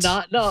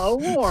Nahat? No,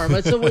 warm.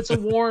 It's a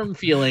warm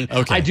feeling.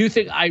 Okay. I do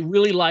think I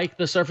really like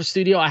the Surface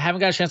Studio. I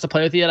haven't got a chance to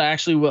play with it yet. I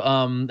actually,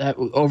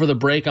 over the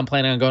break, I'm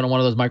planning on going to one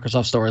of those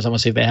Microsoft stores. I want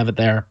to see if they have it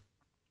there.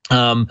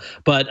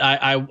 But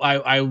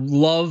I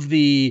love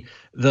the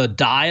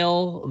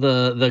dial,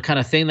 the kind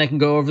of thing that can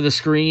go over the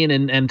screen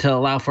and to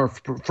allow for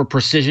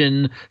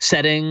precision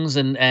settings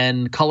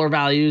and color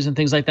values and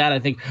things like that. I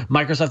think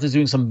Microsoft is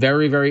doing some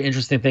very, very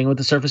interesting thing with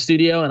the Surface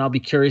Studio, and I'll be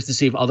curious to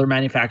see if other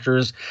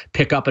manufacturers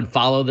pick up and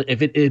follow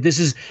if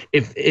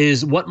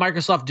is what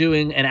Microsoft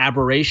doing an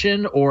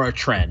aberration or a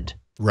trend.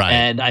 Right.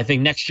 And I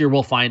think next year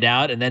we'll find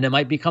out, and then it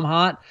might become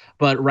hot.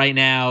 But right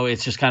now,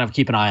 it's just kind of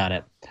keep an eye on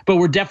it. But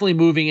we're definitely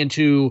moving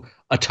into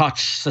a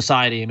touch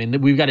society. I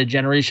mean, we've got a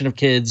generation of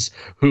kids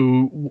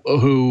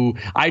who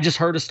I just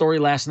heard a story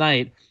last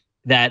night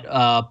that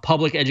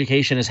public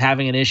education is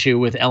having an issue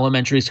with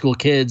elementary school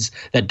kids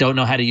that don't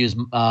know how to use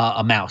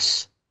a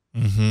mouse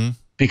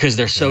because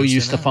they're so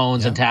used to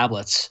phones and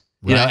tablets.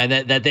 And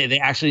that they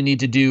actually need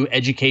to do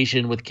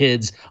education with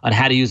kids on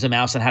how to use a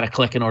mouse and how to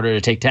click in order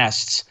to take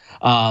tests.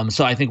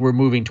 So I think we're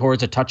moving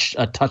towards a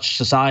touch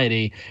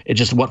society. It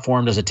just, what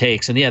form does it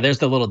take? And there's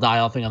the little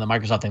dial thing on the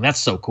Microsoft thing. That's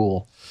so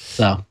cool.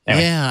 So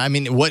anyway. Yeah, I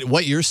mean,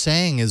 what you're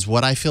saying is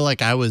what I feel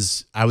like I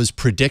was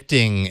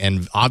predicting,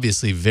 and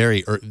obviously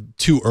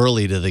too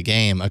early to the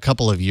game a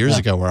couple of years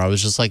ago, where I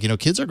was just like,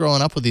 kids are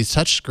growing up with these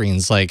touch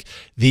screens. Like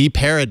the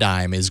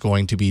paradigm is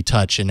going to be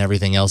touch, and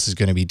everything else is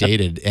going to be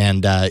dated.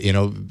 And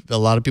a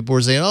lot of people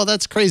were saying, "Oh,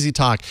 that's crazy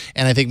talk,"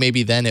 and I think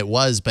maybe then it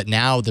was, but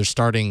now they're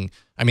starting.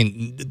 I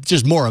mean,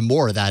 just more and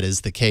more that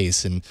is the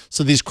case. And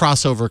so these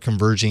crossover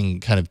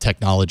converging kind of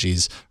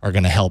technologies are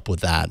going to help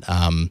with that.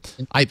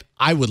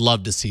 I would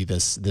love to see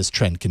this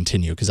trend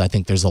continue, because I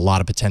think there's a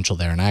lot of potential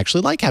there. And I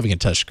actually like having a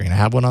touchscreen. I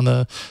have one on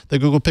the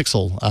Google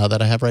Pixel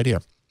that I have right here.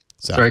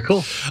 So, very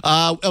cool.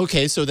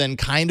 Okay, so then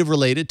kind of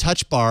related,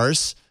 touch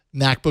bars.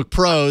 MacBook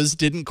Pros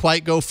didn't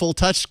quite go full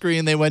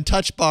touchscreen. They went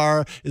touch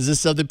bar. Is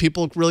this something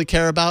people really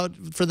care about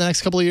for the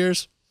next couple of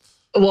years?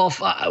 Well,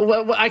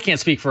 I can't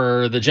speak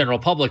for the general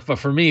public, but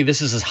for me, this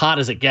is as hot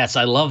as it gets.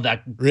 I love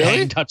that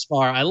dang touch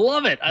bar. I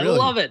love it. I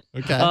love it.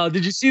 Okay.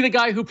 Did you see the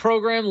guy who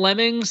programmed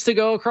Lemmings to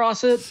go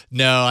across it?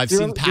 No, I've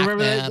seen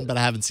Pac-Man, but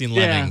I haven't seen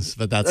Lemmings.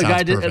 But that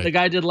sounds perfect. The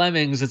guy did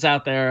Lemmings. It's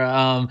out there.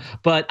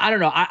 But I don't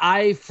know.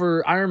 I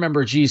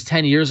remember,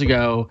 10 years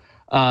ago,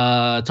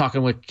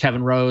 talking with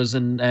Kevin Rose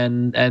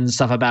and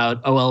stuff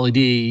about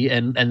OLED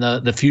and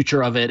the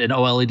future of it, and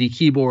OLED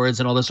keyboards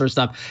and all this sort of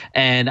stuff.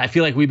 And I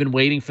feel like we've been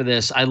waiting for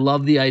this. I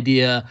love the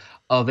idea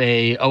of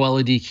a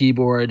OLED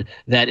keyboard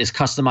that is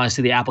customized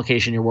to the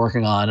application you're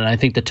working on. And I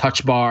think the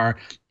touch bar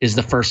is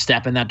the first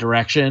step in that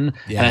direction.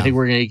 Yeah. And I think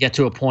we're going to get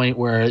to a point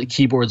where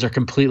keyboards are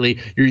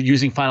you're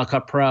using Final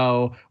Cut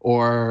Pro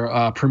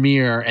or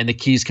Premiere, and the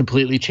keys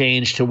completely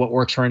change to what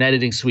works for an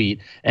editing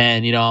suite.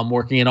 And, I'm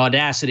working in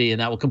Audacity,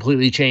 and that will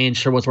completely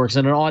change to what works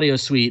in an audio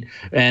suite.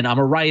 And I'm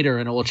a writer,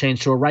 and it will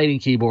change to a writing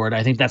keyboard.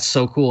 I think that's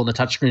so cool. And the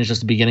touchscreen is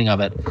just the beginning of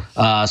it.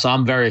 So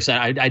I'm very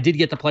excited. I did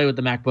get to play with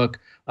the MacBook,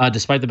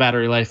 despite the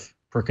battery life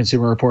per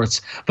Consumer Reports,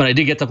 but I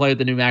did get to play with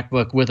the new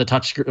MacBook with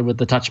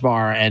the touch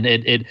bar, and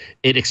it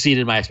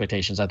exceeded my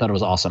expectations. I thought it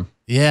was awesome.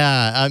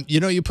 Yeah,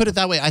 you put it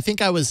that way. I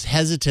think I was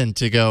hesitant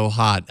to go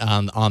hot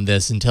on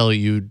this until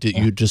you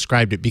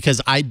described it,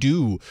 because I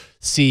do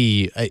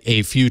see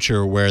a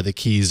future where the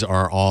keys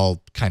are all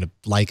kind of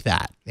like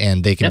that,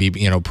 and they can be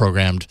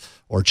programmed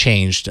or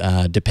changed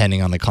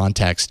depending on the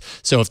context.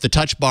 So if the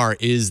touch bar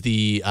is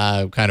the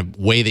kind of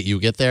way that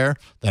you get there,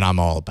 then I'm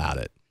all about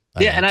it.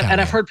 Yeah, and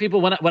I've heard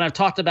people when I've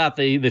talked about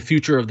the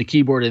future of the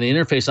keyboard and the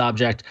interface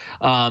object,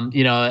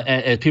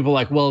 people are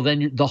like, well,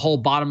 then the whole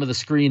bottom of the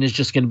screen is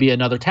just going to be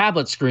another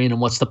tablet screen,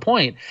 and what's the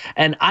point?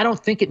 And I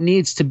don't think it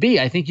needs to be.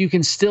 I think you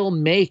can still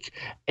make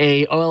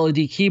a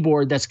OLED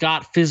keyboard that's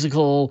got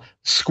physical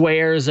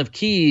squares of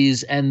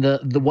keys, and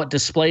the what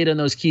displayed in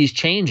those keys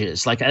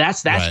changes. Like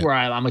that's right. Where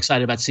I'm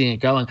excited about seeing it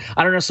going.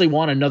 I don't necessarily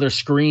want another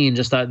screen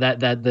just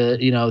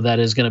that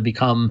is going to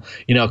become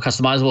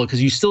customizable,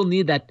 because you still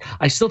need that.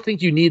 I still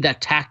think you need that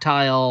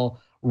tactile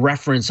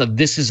reference of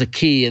this is a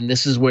key and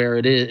this is where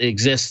it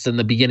exists in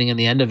the beginning and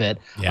the end of it.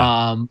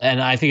 Yeah.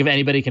 And I think if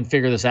anybody can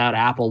figure this out,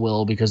 Apple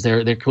will, because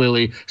they're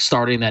clearly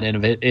starting that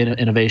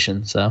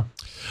innovation. So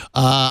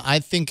I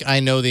think I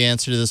know the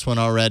answer to this one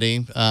already.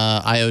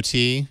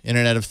 IoT,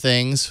 Internet of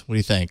Things. What do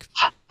you think?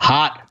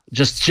 Hot.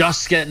 Just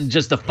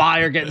the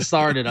fire getting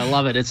started. I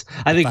love it.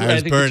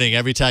 Fire's burning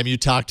every time you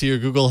talk to your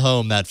Google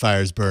Home. That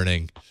fire's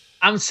burning.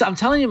 I'm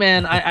telling you,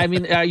 man. I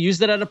mean, I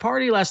used it at a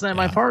party last night in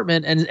my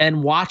apartment,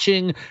 and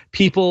watching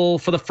people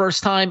for the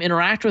first time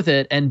interact with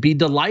it and be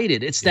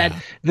delighted. It's that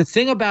the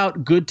thing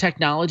about good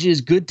technology is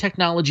good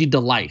technology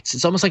delights.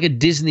 It's almost like a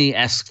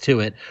Disney-esque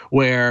to it,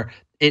 where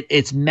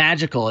it's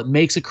magical. It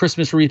makes a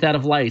Christmas wreath out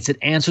of lights. It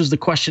answers the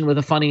question with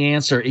a funny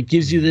answer. It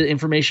gives you the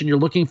information you're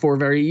looking for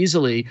very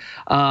easily.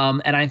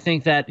 And I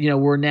think that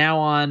we're now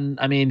on,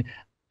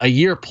 a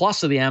year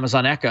plus of the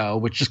Amazon Echo,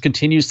 which just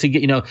continues to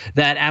get,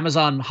 that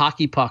Amazon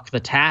hockey puck, the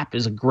tap,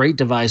 is a great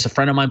device. A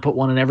friend of mine put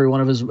one in every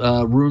one of his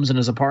rooms in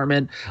his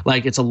apartment.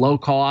 Like, it's a low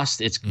cost.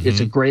 It's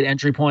a great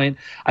entry point.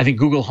 I think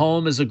Google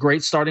Home is a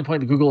great starting point.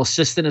 The Google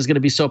Assistant is going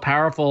to be so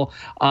powerful.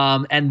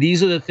 And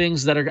these are the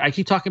things that I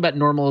keep talking about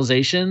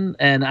normalization.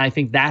 And I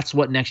think that's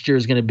what next year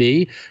is going to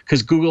be,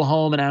 because Google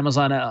Home and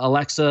Amazon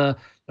Alexa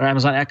or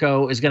Amazon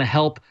Echo is going to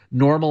help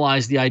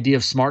normalize the idea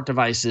of smart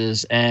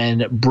devices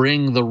and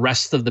bring the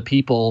rest of the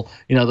people,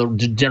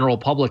 the general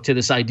public, to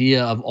this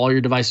idea of all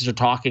your devices are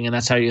talking, and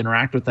that's how you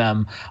interact with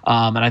them.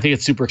 And I think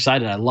it's super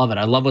exciting. I love it.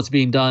 I love what's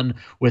being done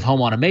with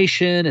home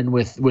automation and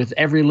with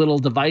every little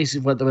device,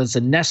 whether it's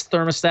a Nest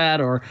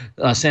thermostat or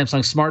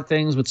Samsung Smart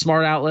Things with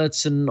smart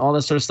outlets and all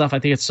that sort of stuff. I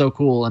think it's so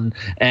cool, and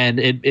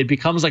it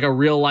becomes like a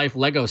real life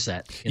Lego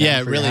set.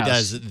 It really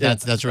does.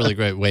 That's a really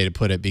great way to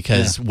put it,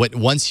 because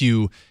once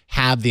you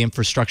have the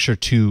infrastructure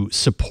to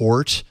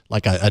support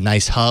like a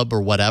nice hub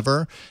or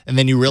whatever, and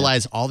then you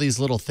realize all these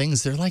little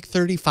things, they're like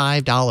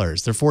 $35,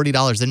 they're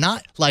 $40. They're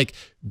not like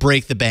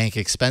break the bank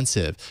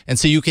expensive. And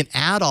so you can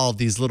add all of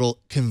these little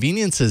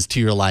conveniences to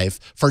your life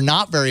for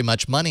not very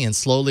much money, and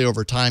slowly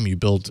over time you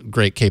build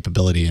great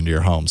capability into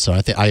your home. So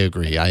I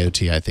agree.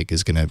 IoT, I think,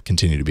 is going to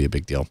continue to be a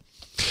big deal.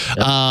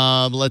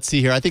 Yep. Let's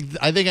see here. I think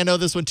I know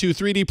this one too.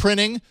 3D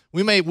printing.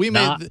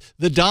 The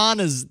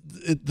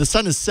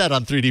sun is set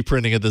on 3D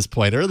printing at this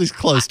point, or at least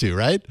close to,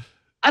 right?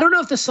 I don't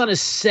know if the sun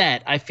is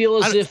set. I feel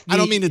as if I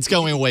don't mean it's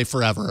going away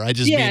forever. I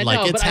just mean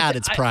like it's had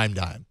its prime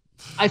time.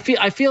 I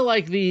feel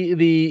like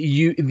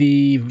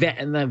the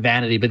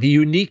vanity, but the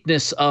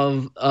uniqueness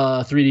of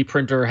 3D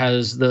printer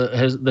has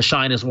the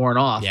shine is worn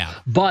off. Yeah.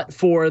 But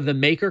for the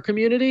maker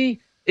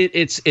community,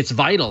 it's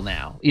vital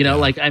now.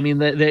 Like, I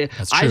mean,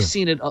 I've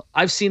seen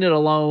it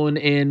alone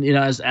in,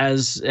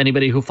 as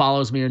anybody who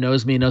follows me or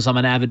knows me knows, I'm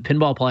an avid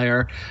pinball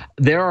player.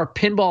 There are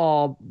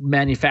pinball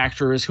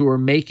manufacturers who are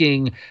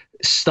making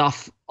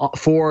stuff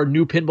for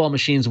new pinball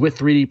machines with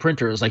 3D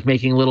printers, like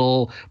making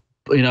little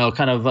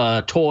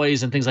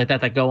toys and things like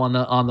that go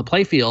on the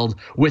play field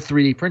with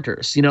 3D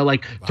printers.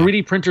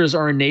 3D printers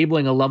are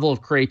enabling a level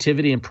of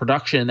creativity and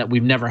production that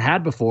we've never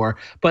had before,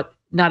 but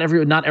not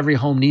every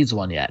home needs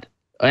one yet.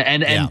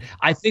 And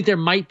I think there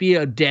might be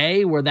a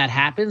day where that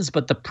happens,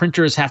 but the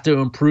printers have to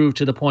improve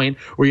to the point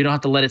where you don't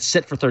have to let it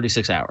sit for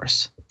 36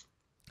 hours.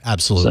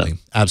 Absolutely.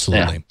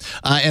 Absolutely.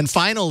 Yeah. And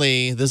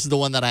finally, this is the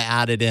one that I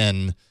added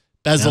in,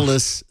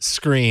 bezel-less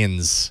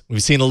screens.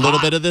 We've seen a little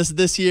bit of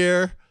this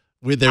year.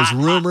 There's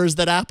rumors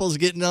that Apple's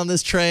getting on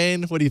this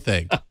train. What do you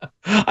think?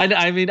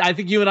 I mean, I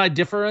think you and I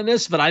differ on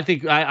this, but I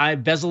think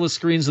bezel-less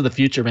screens are the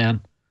future,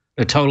 man.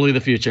 They're totally the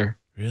future.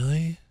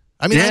 Really?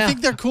 I mean, I Yeah.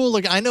 think they're cool.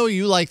 Like, I know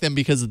you like them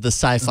because of the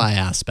sci-fi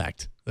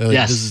aspect. Like,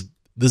 Yes.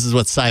 This is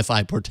what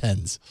sci-fi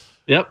portends.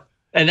 Yep.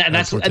 And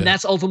portent.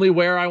 that's ultimately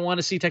where I want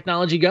to see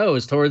technology go,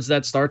 is towards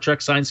that Star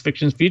Trek science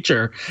fiction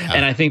future. Yeah.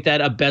 And I think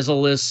that a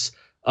bezel-less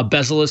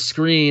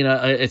screen,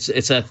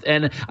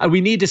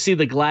 we need to see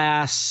the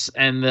glass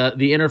and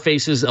the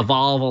interfaces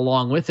evolve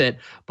along with it.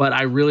 But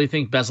I really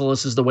think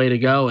bezel-less is the way to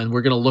go, and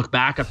we're going to look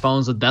back at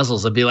phones with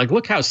bezels and be like,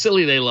 look how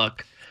silly they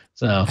look.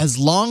 So as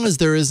long as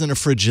there isn't a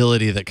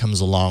fragility that comes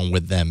along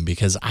with them,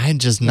 because I'm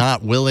just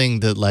not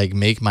willing to like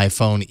make my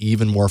phone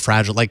even more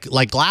fragile.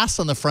 Like glass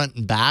on the front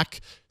and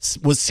back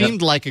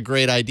seemed like a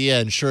great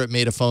idea, and sure, it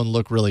made a phone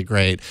look really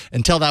great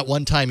until that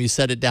one time you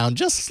set it down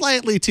just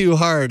slightly too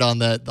hard on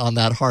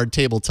that hard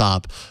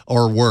tabletop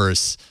or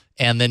worse.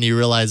 And then you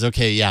realize,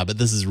 okay, yeah, but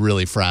this is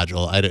really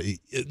fragile.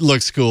 It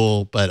looks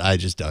cool, but I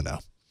just don't know.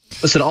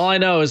 Listen, all I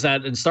know is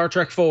that in Star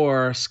Trek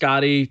 4,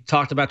 Scotty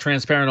talked about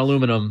transparent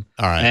aluminum.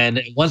 All right.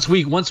 And once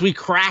we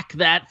crack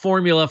that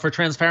formula for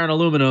transparent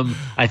aluminum,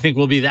 I think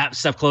we'll be that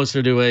step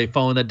closer to a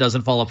phone that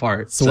doesn't fall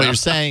apart. So what you're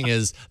saying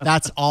is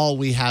that's all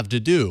we have to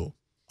do.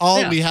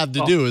 All we have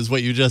to do is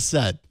what you just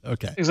said.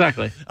 Okay.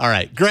 Exactly. All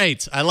right.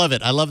 Great. I love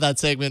it. I love that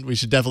segment. We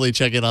should definitely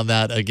check in on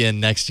that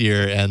again next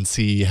year and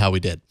see how we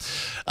did.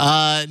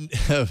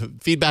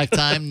 Feedback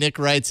time. Nick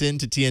writes in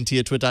to TNT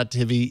at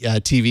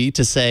twit.tv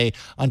to say,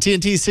 on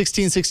TNT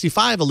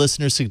 1665, a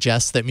listener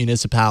suggests that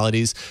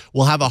municipalities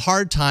will have a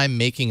hard time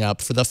making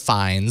up for the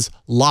fines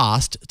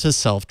lost to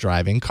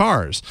self-driving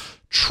cars.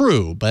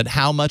 True, but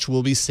how much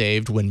will be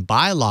saved when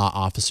bylaw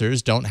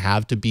officers don't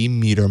have to be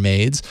meter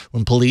maids,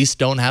 when police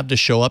don't have to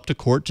show up to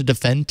court to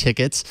defend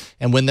tickets,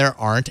 and when there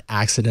aren't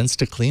accidents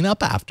to clean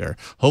up after?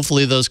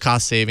 Hopefully those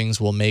cost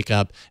savings will make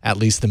up at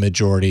least the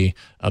majority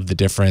of the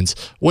difference.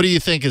 What do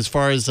you think as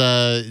far as,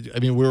 I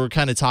mean, we were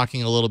kind of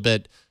talking a little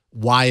bit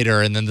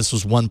wider, and then this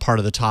was one part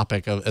of the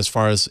topic of as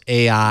far as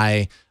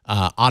AI,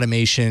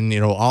 automation,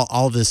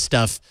 all this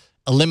stuff,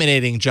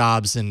 eliminating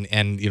jobs, and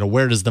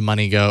where does the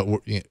money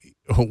go?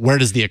 Where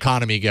does the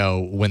economy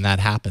go when that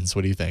happens?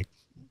 What do you think?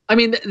 I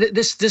mean,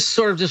 this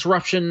sort of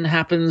disruption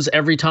happens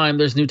every time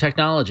there's new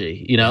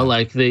technology.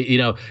 Like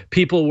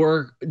people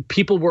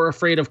were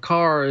afraid of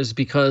cars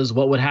because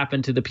what would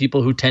happen to the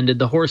people who tended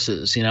the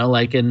horses.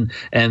 Like and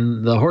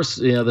the horse,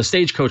 the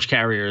stagecoach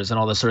carriers and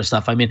all this sort of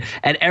stuff. I mean,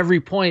 at every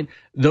point,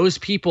 those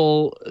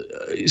people,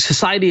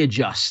 society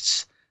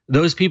adjusts.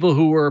 Those people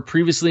who were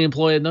previously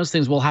employed in those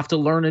things will have to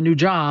learn a new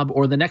job,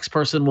 or the next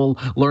person will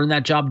learn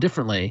that job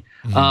differently.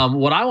 Mm-hmm.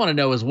 What I want to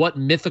know is what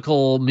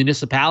mythical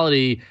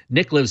municipality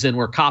Nick lives in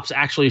where cops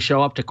actually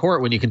show up to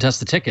court when you contest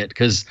the ticket.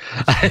 Because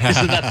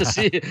isn't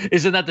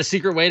that the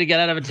secret way to get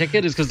out of a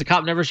ticket, is because the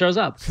cop never shows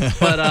up?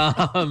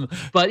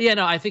 But yeah,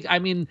 no, I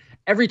mean,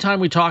 every time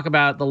we talk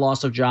about the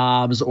loss of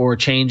jobs or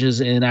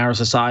changes in our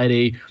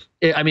society,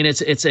 I mean,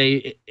 it's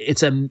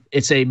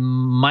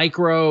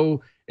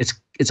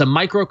a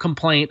micro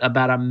complaint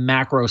about a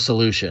macro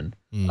solution,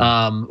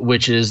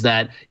 which is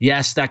that,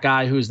 yes, that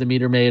guy who's the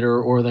meter maid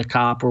or the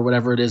cop or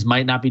whatever it is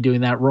might not be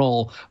doing that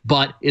role,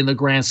 but in the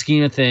grand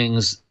scheme of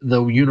things,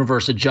 the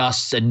universe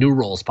adjusts and new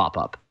roles pop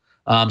up.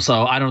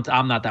 So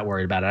I'm not that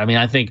worried about it. I mean,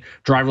 I think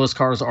driverless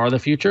cars are the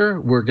future.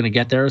 We're going to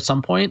get there at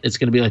some point. It's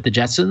going to be like the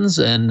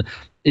Jetsons, and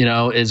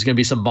it's going to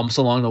be some bumps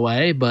along the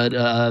way, but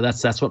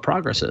that's what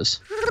progress is.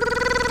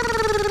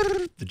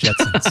 The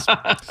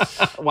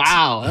Jetsons.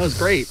 Wow, that was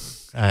great.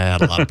 I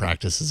had a lot of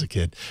practice as a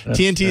kid.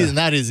 TNT, and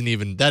that isn't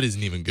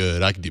even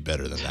good. I can do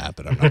better than that,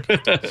 but I'm not going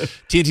to.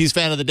 TNT's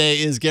fan of the day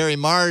is Gary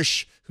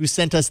Marsh, who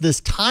sent us this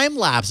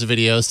time-lapse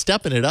video,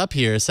 stepping it up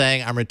here,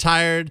 saying, I'm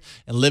retired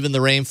and live in the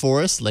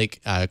rainforest,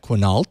 Lake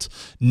Quinault.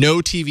 No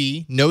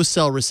TV, no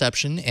cell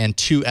reception, and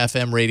 2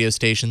 FM radio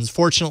stations.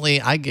 Fortunately,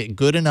 I get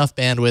good enough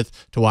bandwidth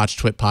to watch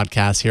Twit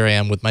podcasts. Here I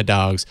am with my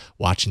dogs,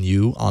 watching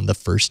you on the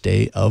first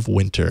day of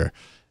winter.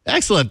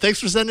 Excellent.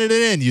 Thanks for sending it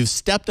in. You've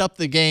stepped up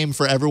the game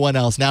for everyone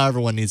else. Now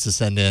everyone needs to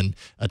send in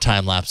a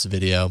time-lapse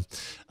video.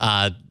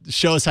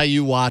 Show us how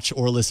you watch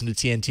or listen to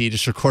TNT.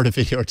 Just record a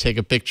video or take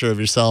a picture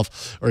of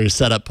yourself or your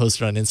setup, post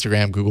it on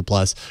Instagram, Google+,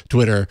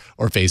 Twitter,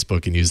 or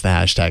Facebook, and use the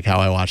hashtag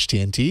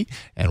HowIWatchTNT,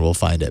 and we'll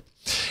find it.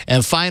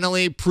 And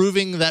finally,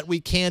 proving that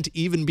we can't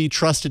even be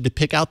trusted to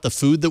pick out the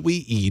food that we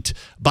eat,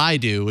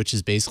 Baidu, which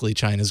is basically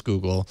China's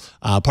Google,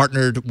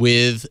 partnered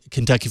with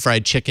Kentucky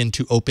Fried Chicken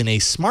to open a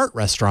smart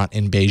restaurant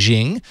in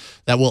Beijing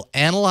that will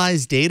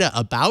analyze data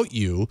about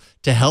you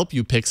to help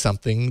you pick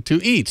something to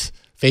eat.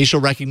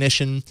 Facial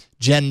recognition,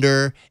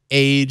 gender,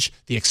 age,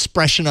 the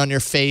expression on your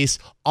face,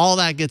 all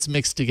that gets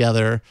mixed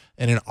together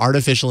in an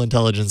artificial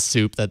intelligence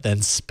soup that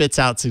then spits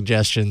out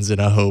suggestions in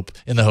the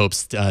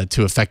hopes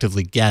to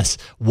effectively guess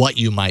what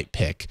you might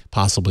pick,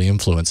 possibly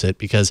influence it.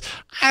 Because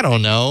I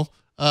don't know.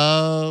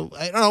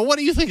 What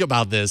do you think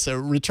about this?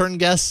 Return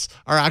guests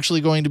are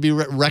actually going to be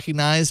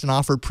recognized and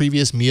offered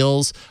previous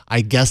meals. I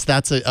guess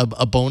that's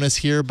a bonus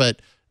here,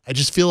 but I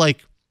just feel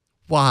like,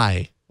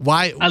 why?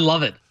 I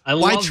love it.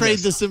 Why trade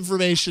this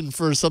information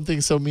for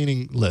something so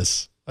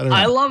meaningless? I don't know.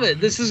 I love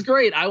it. This is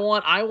great. I don't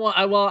want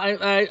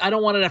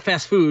it at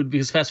fast food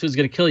because fast food is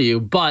going to kill you.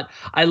 But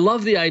I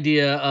love the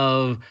idea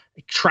of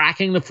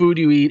tracking the food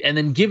you eat and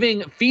then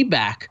giving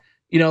feedback.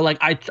 You know, like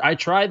I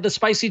tried the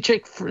spicy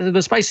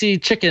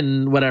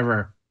chicken,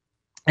 whatever,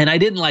 and I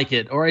didn't like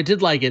it, or I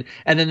did like it.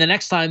 And then the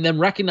next time, them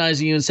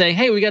recognizing you and saying,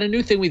 hey, we got a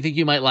new thing we think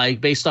you might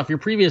like based off your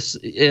previous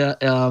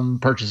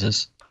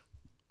purchases.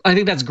 I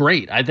think that's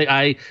great. I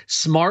think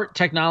smart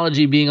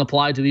technology being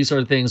applied to these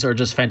sort of things are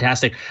just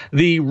fantastic.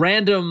 The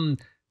random,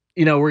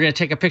 we're going to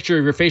take a picture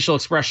of your facial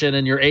expression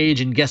and your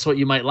age and guess what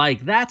you might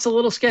like. That's a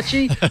little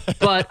sketchy,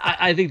 but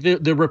I think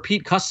the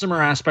repeat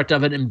customer aspect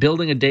of it and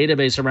building a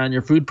database around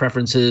your food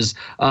preferences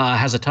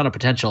has a ton of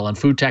potential. And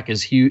food tech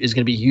is going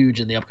to be huge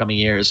in the upcoming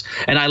years.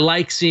 And I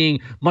like seeing,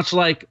 much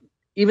like,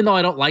 even though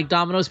I don't like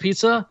Domino's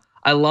Pizza,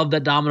 I love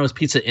that Domino's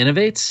Pizza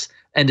innovates.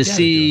 And to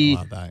see,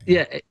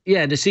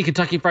 to see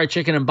Kentucky Fried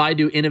Chicken and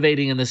Baidu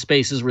innovating in this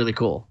space is really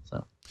cool.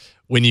 So,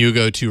 when you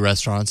go to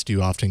restaurants, do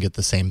you often get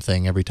the same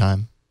thing every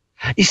time?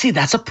 You see,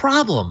 that's a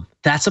problem.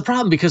 That's a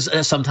problem because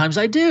sometimes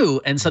I do,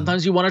 and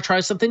sometimes you want to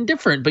try something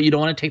different, but you don't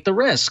want to take the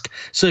risk.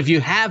 So if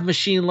you have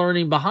machine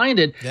learning behind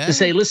it to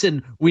say,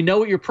 listen, we know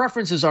what your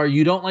preferences are.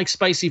 You don't like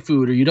spicy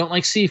food, or you don't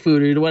like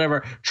seafood, or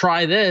whatever.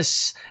 Try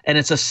this, and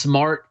it's a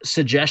smart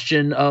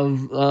suggestion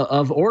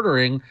of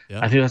ordering.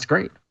 I think that's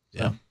great.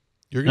 Yeah.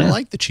 You're going to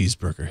like the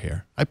cheeseburger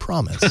here. I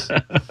promise.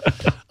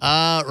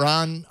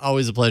 Ron,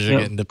 always a pleasure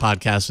getting to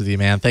podcast with you,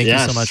 man. Thank you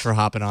so much for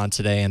hopping on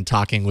today and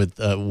talking with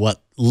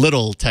what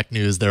little tech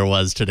news there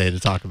was today to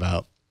talk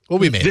about. Well,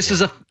 we made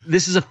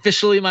this is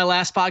officially my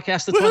last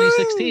podcast of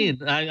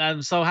 2016.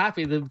 I'm so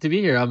happy to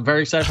be here. I'm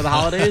very excited for the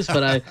holidays,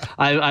 but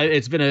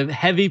it's been a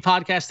heavy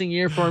podcasting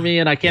year for me,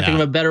 and I can't think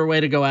of a better way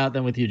to go out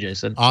than with you,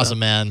 Jason. Awesome,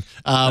 man.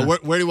 Where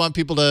do you want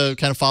people to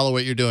kind of follow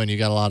what you're doing? You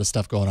got a lot of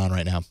stuff going on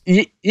right now.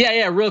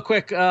 Yeah. Real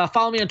quick,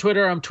 follow me on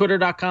Twitter. I'm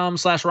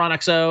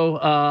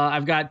twitter.com/RonXO.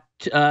 I've got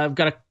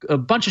a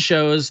bunch of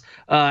shows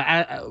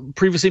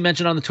previously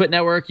mentioned on the Twit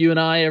Network. You and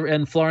I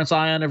and Florence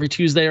Ion every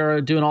Tuesday are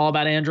doing All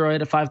About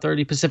Android at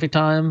 5:30 Pacific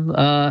time,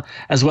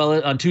 as well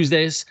as on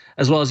Tuesdays,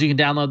 as well as you can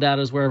download that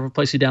as wherever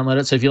place you download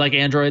it. So if you like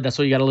Android, that's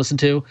what you got to listen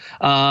to.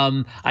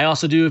 I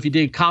also do, if you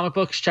dig comic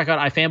books, check out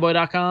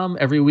ifanboy.com.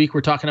 Every week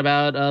we're talking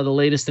about the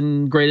latest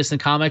and greatest in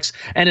comics.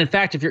 And in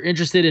fact, if you're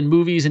interested in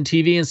movies and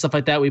TV and stuff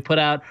like that, we put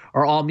out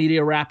our All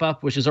Media Wrap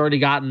Up, which has already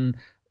gotten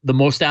the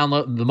most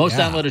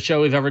downloaded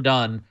show we've ever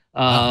done.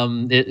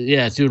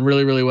 It's doing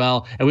really, really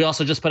well. And we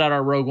also just put out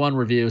our Rogue One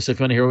review. So if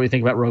you want to hear what we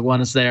think about Rogue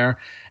One, it's there.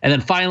 And then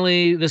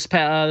finally,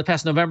 the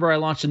past November, I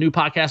launched a new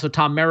podcast with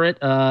Tom Merritt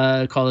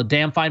called a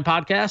Damn Fine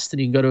Podcast.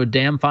 And you can go to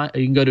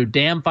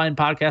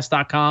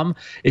damnfinepodcast.com.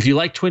 If you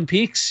like Twin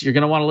Peaks, you're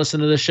going to want to listen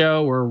to the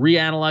show. We're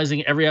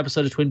reanalyzing every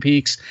episode of Twin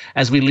Peaks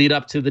as we lead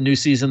up to the new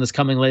season that's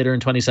coming later in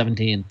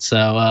 2017.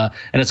 So,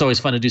 and it's always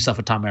fun to do stuff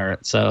with Tom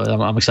Merritt. So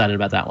I'm excited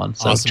about that one.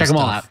 So awesome check them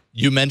all stuff. out.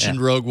 You mentioned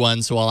Rogue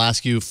One, so I'll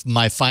ask you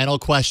my final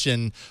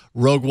question.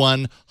 Rogue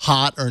One,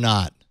 hot or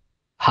not?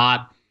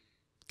 Hot.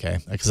 Okay,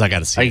 because I got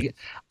to see it.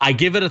 I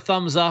give it a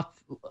thumbs up.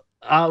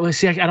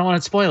 See, I don't want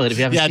to spoil it if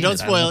you haven't seen it. Don't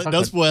spoil it.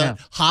 Don't spoil it.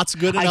 Hot's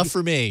good enough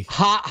for me.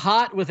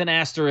 Hot with an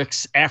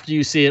asterisk. After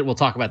you see it, we'll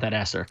talk about that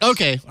asterisk.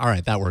 Okay. All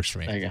right. That works for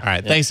me. All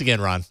right. Thanks again,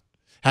 Ron.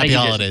 Happy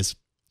holidays.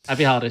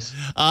 Happy holidays.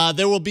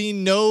 There will be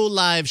no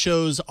live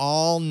shows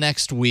all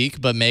next week,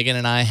 but Megan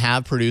and I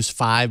have produced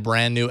 5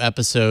 brand new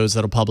episodes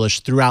that'll publish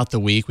throughout the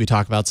week. We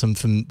talk about some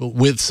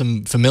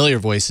familiar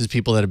voices,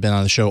 people that have been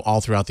on the show all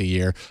throughout the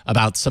year,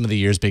 about some of the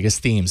year's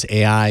biggest themes: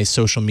 AI,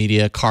 social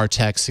media, car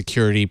tech,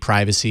 security,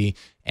 privacy,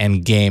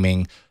 and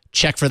gaming.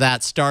 Check for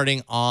that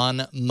starting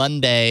on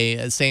Monday.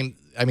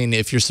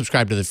 If you're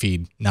subscribed to the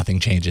feed, nothing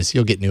changes.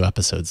 You'll get new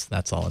episodes.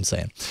 That's all I'm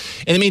saying.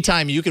 In the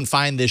meantime, you can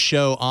find this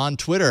show on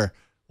Twitter.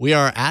 We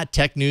are at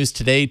Tech News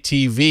Today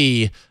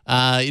TV.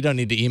 You don't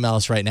need to email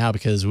us right now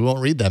because we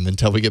won't read them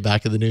until we get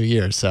back in the new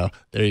year. So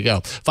there you go.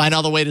 Find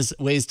all the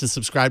ways to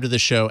subscribe to the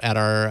show at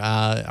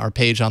our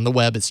page on the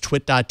web. It's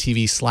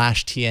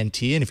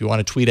twit.tv/TNT. And if you want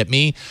to tweet at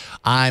me,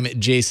 I'm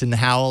Jason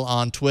Howell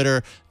on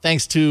Twitter.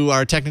 Thanks to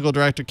our technical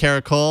director,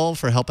 Kara Cole,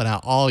 for helping out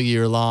all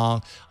year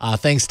long.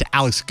 Thanks to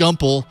Alex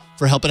Gumpel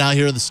for helping out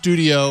here in the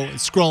studio,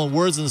 scrolling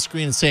words on the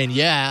screen and saying,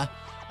 yeah.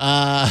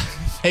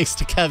 Thanks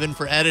to Kevin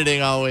for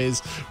editing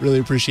always. Really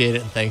appreciate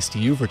it. And thanks to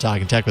you for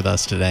talking tech with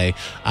us today.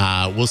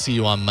 We'll see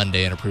you on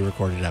Monday in a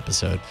pre-recorded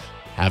episode.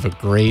 Have a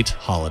great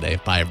holiday.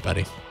 Bye,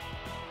 everybody.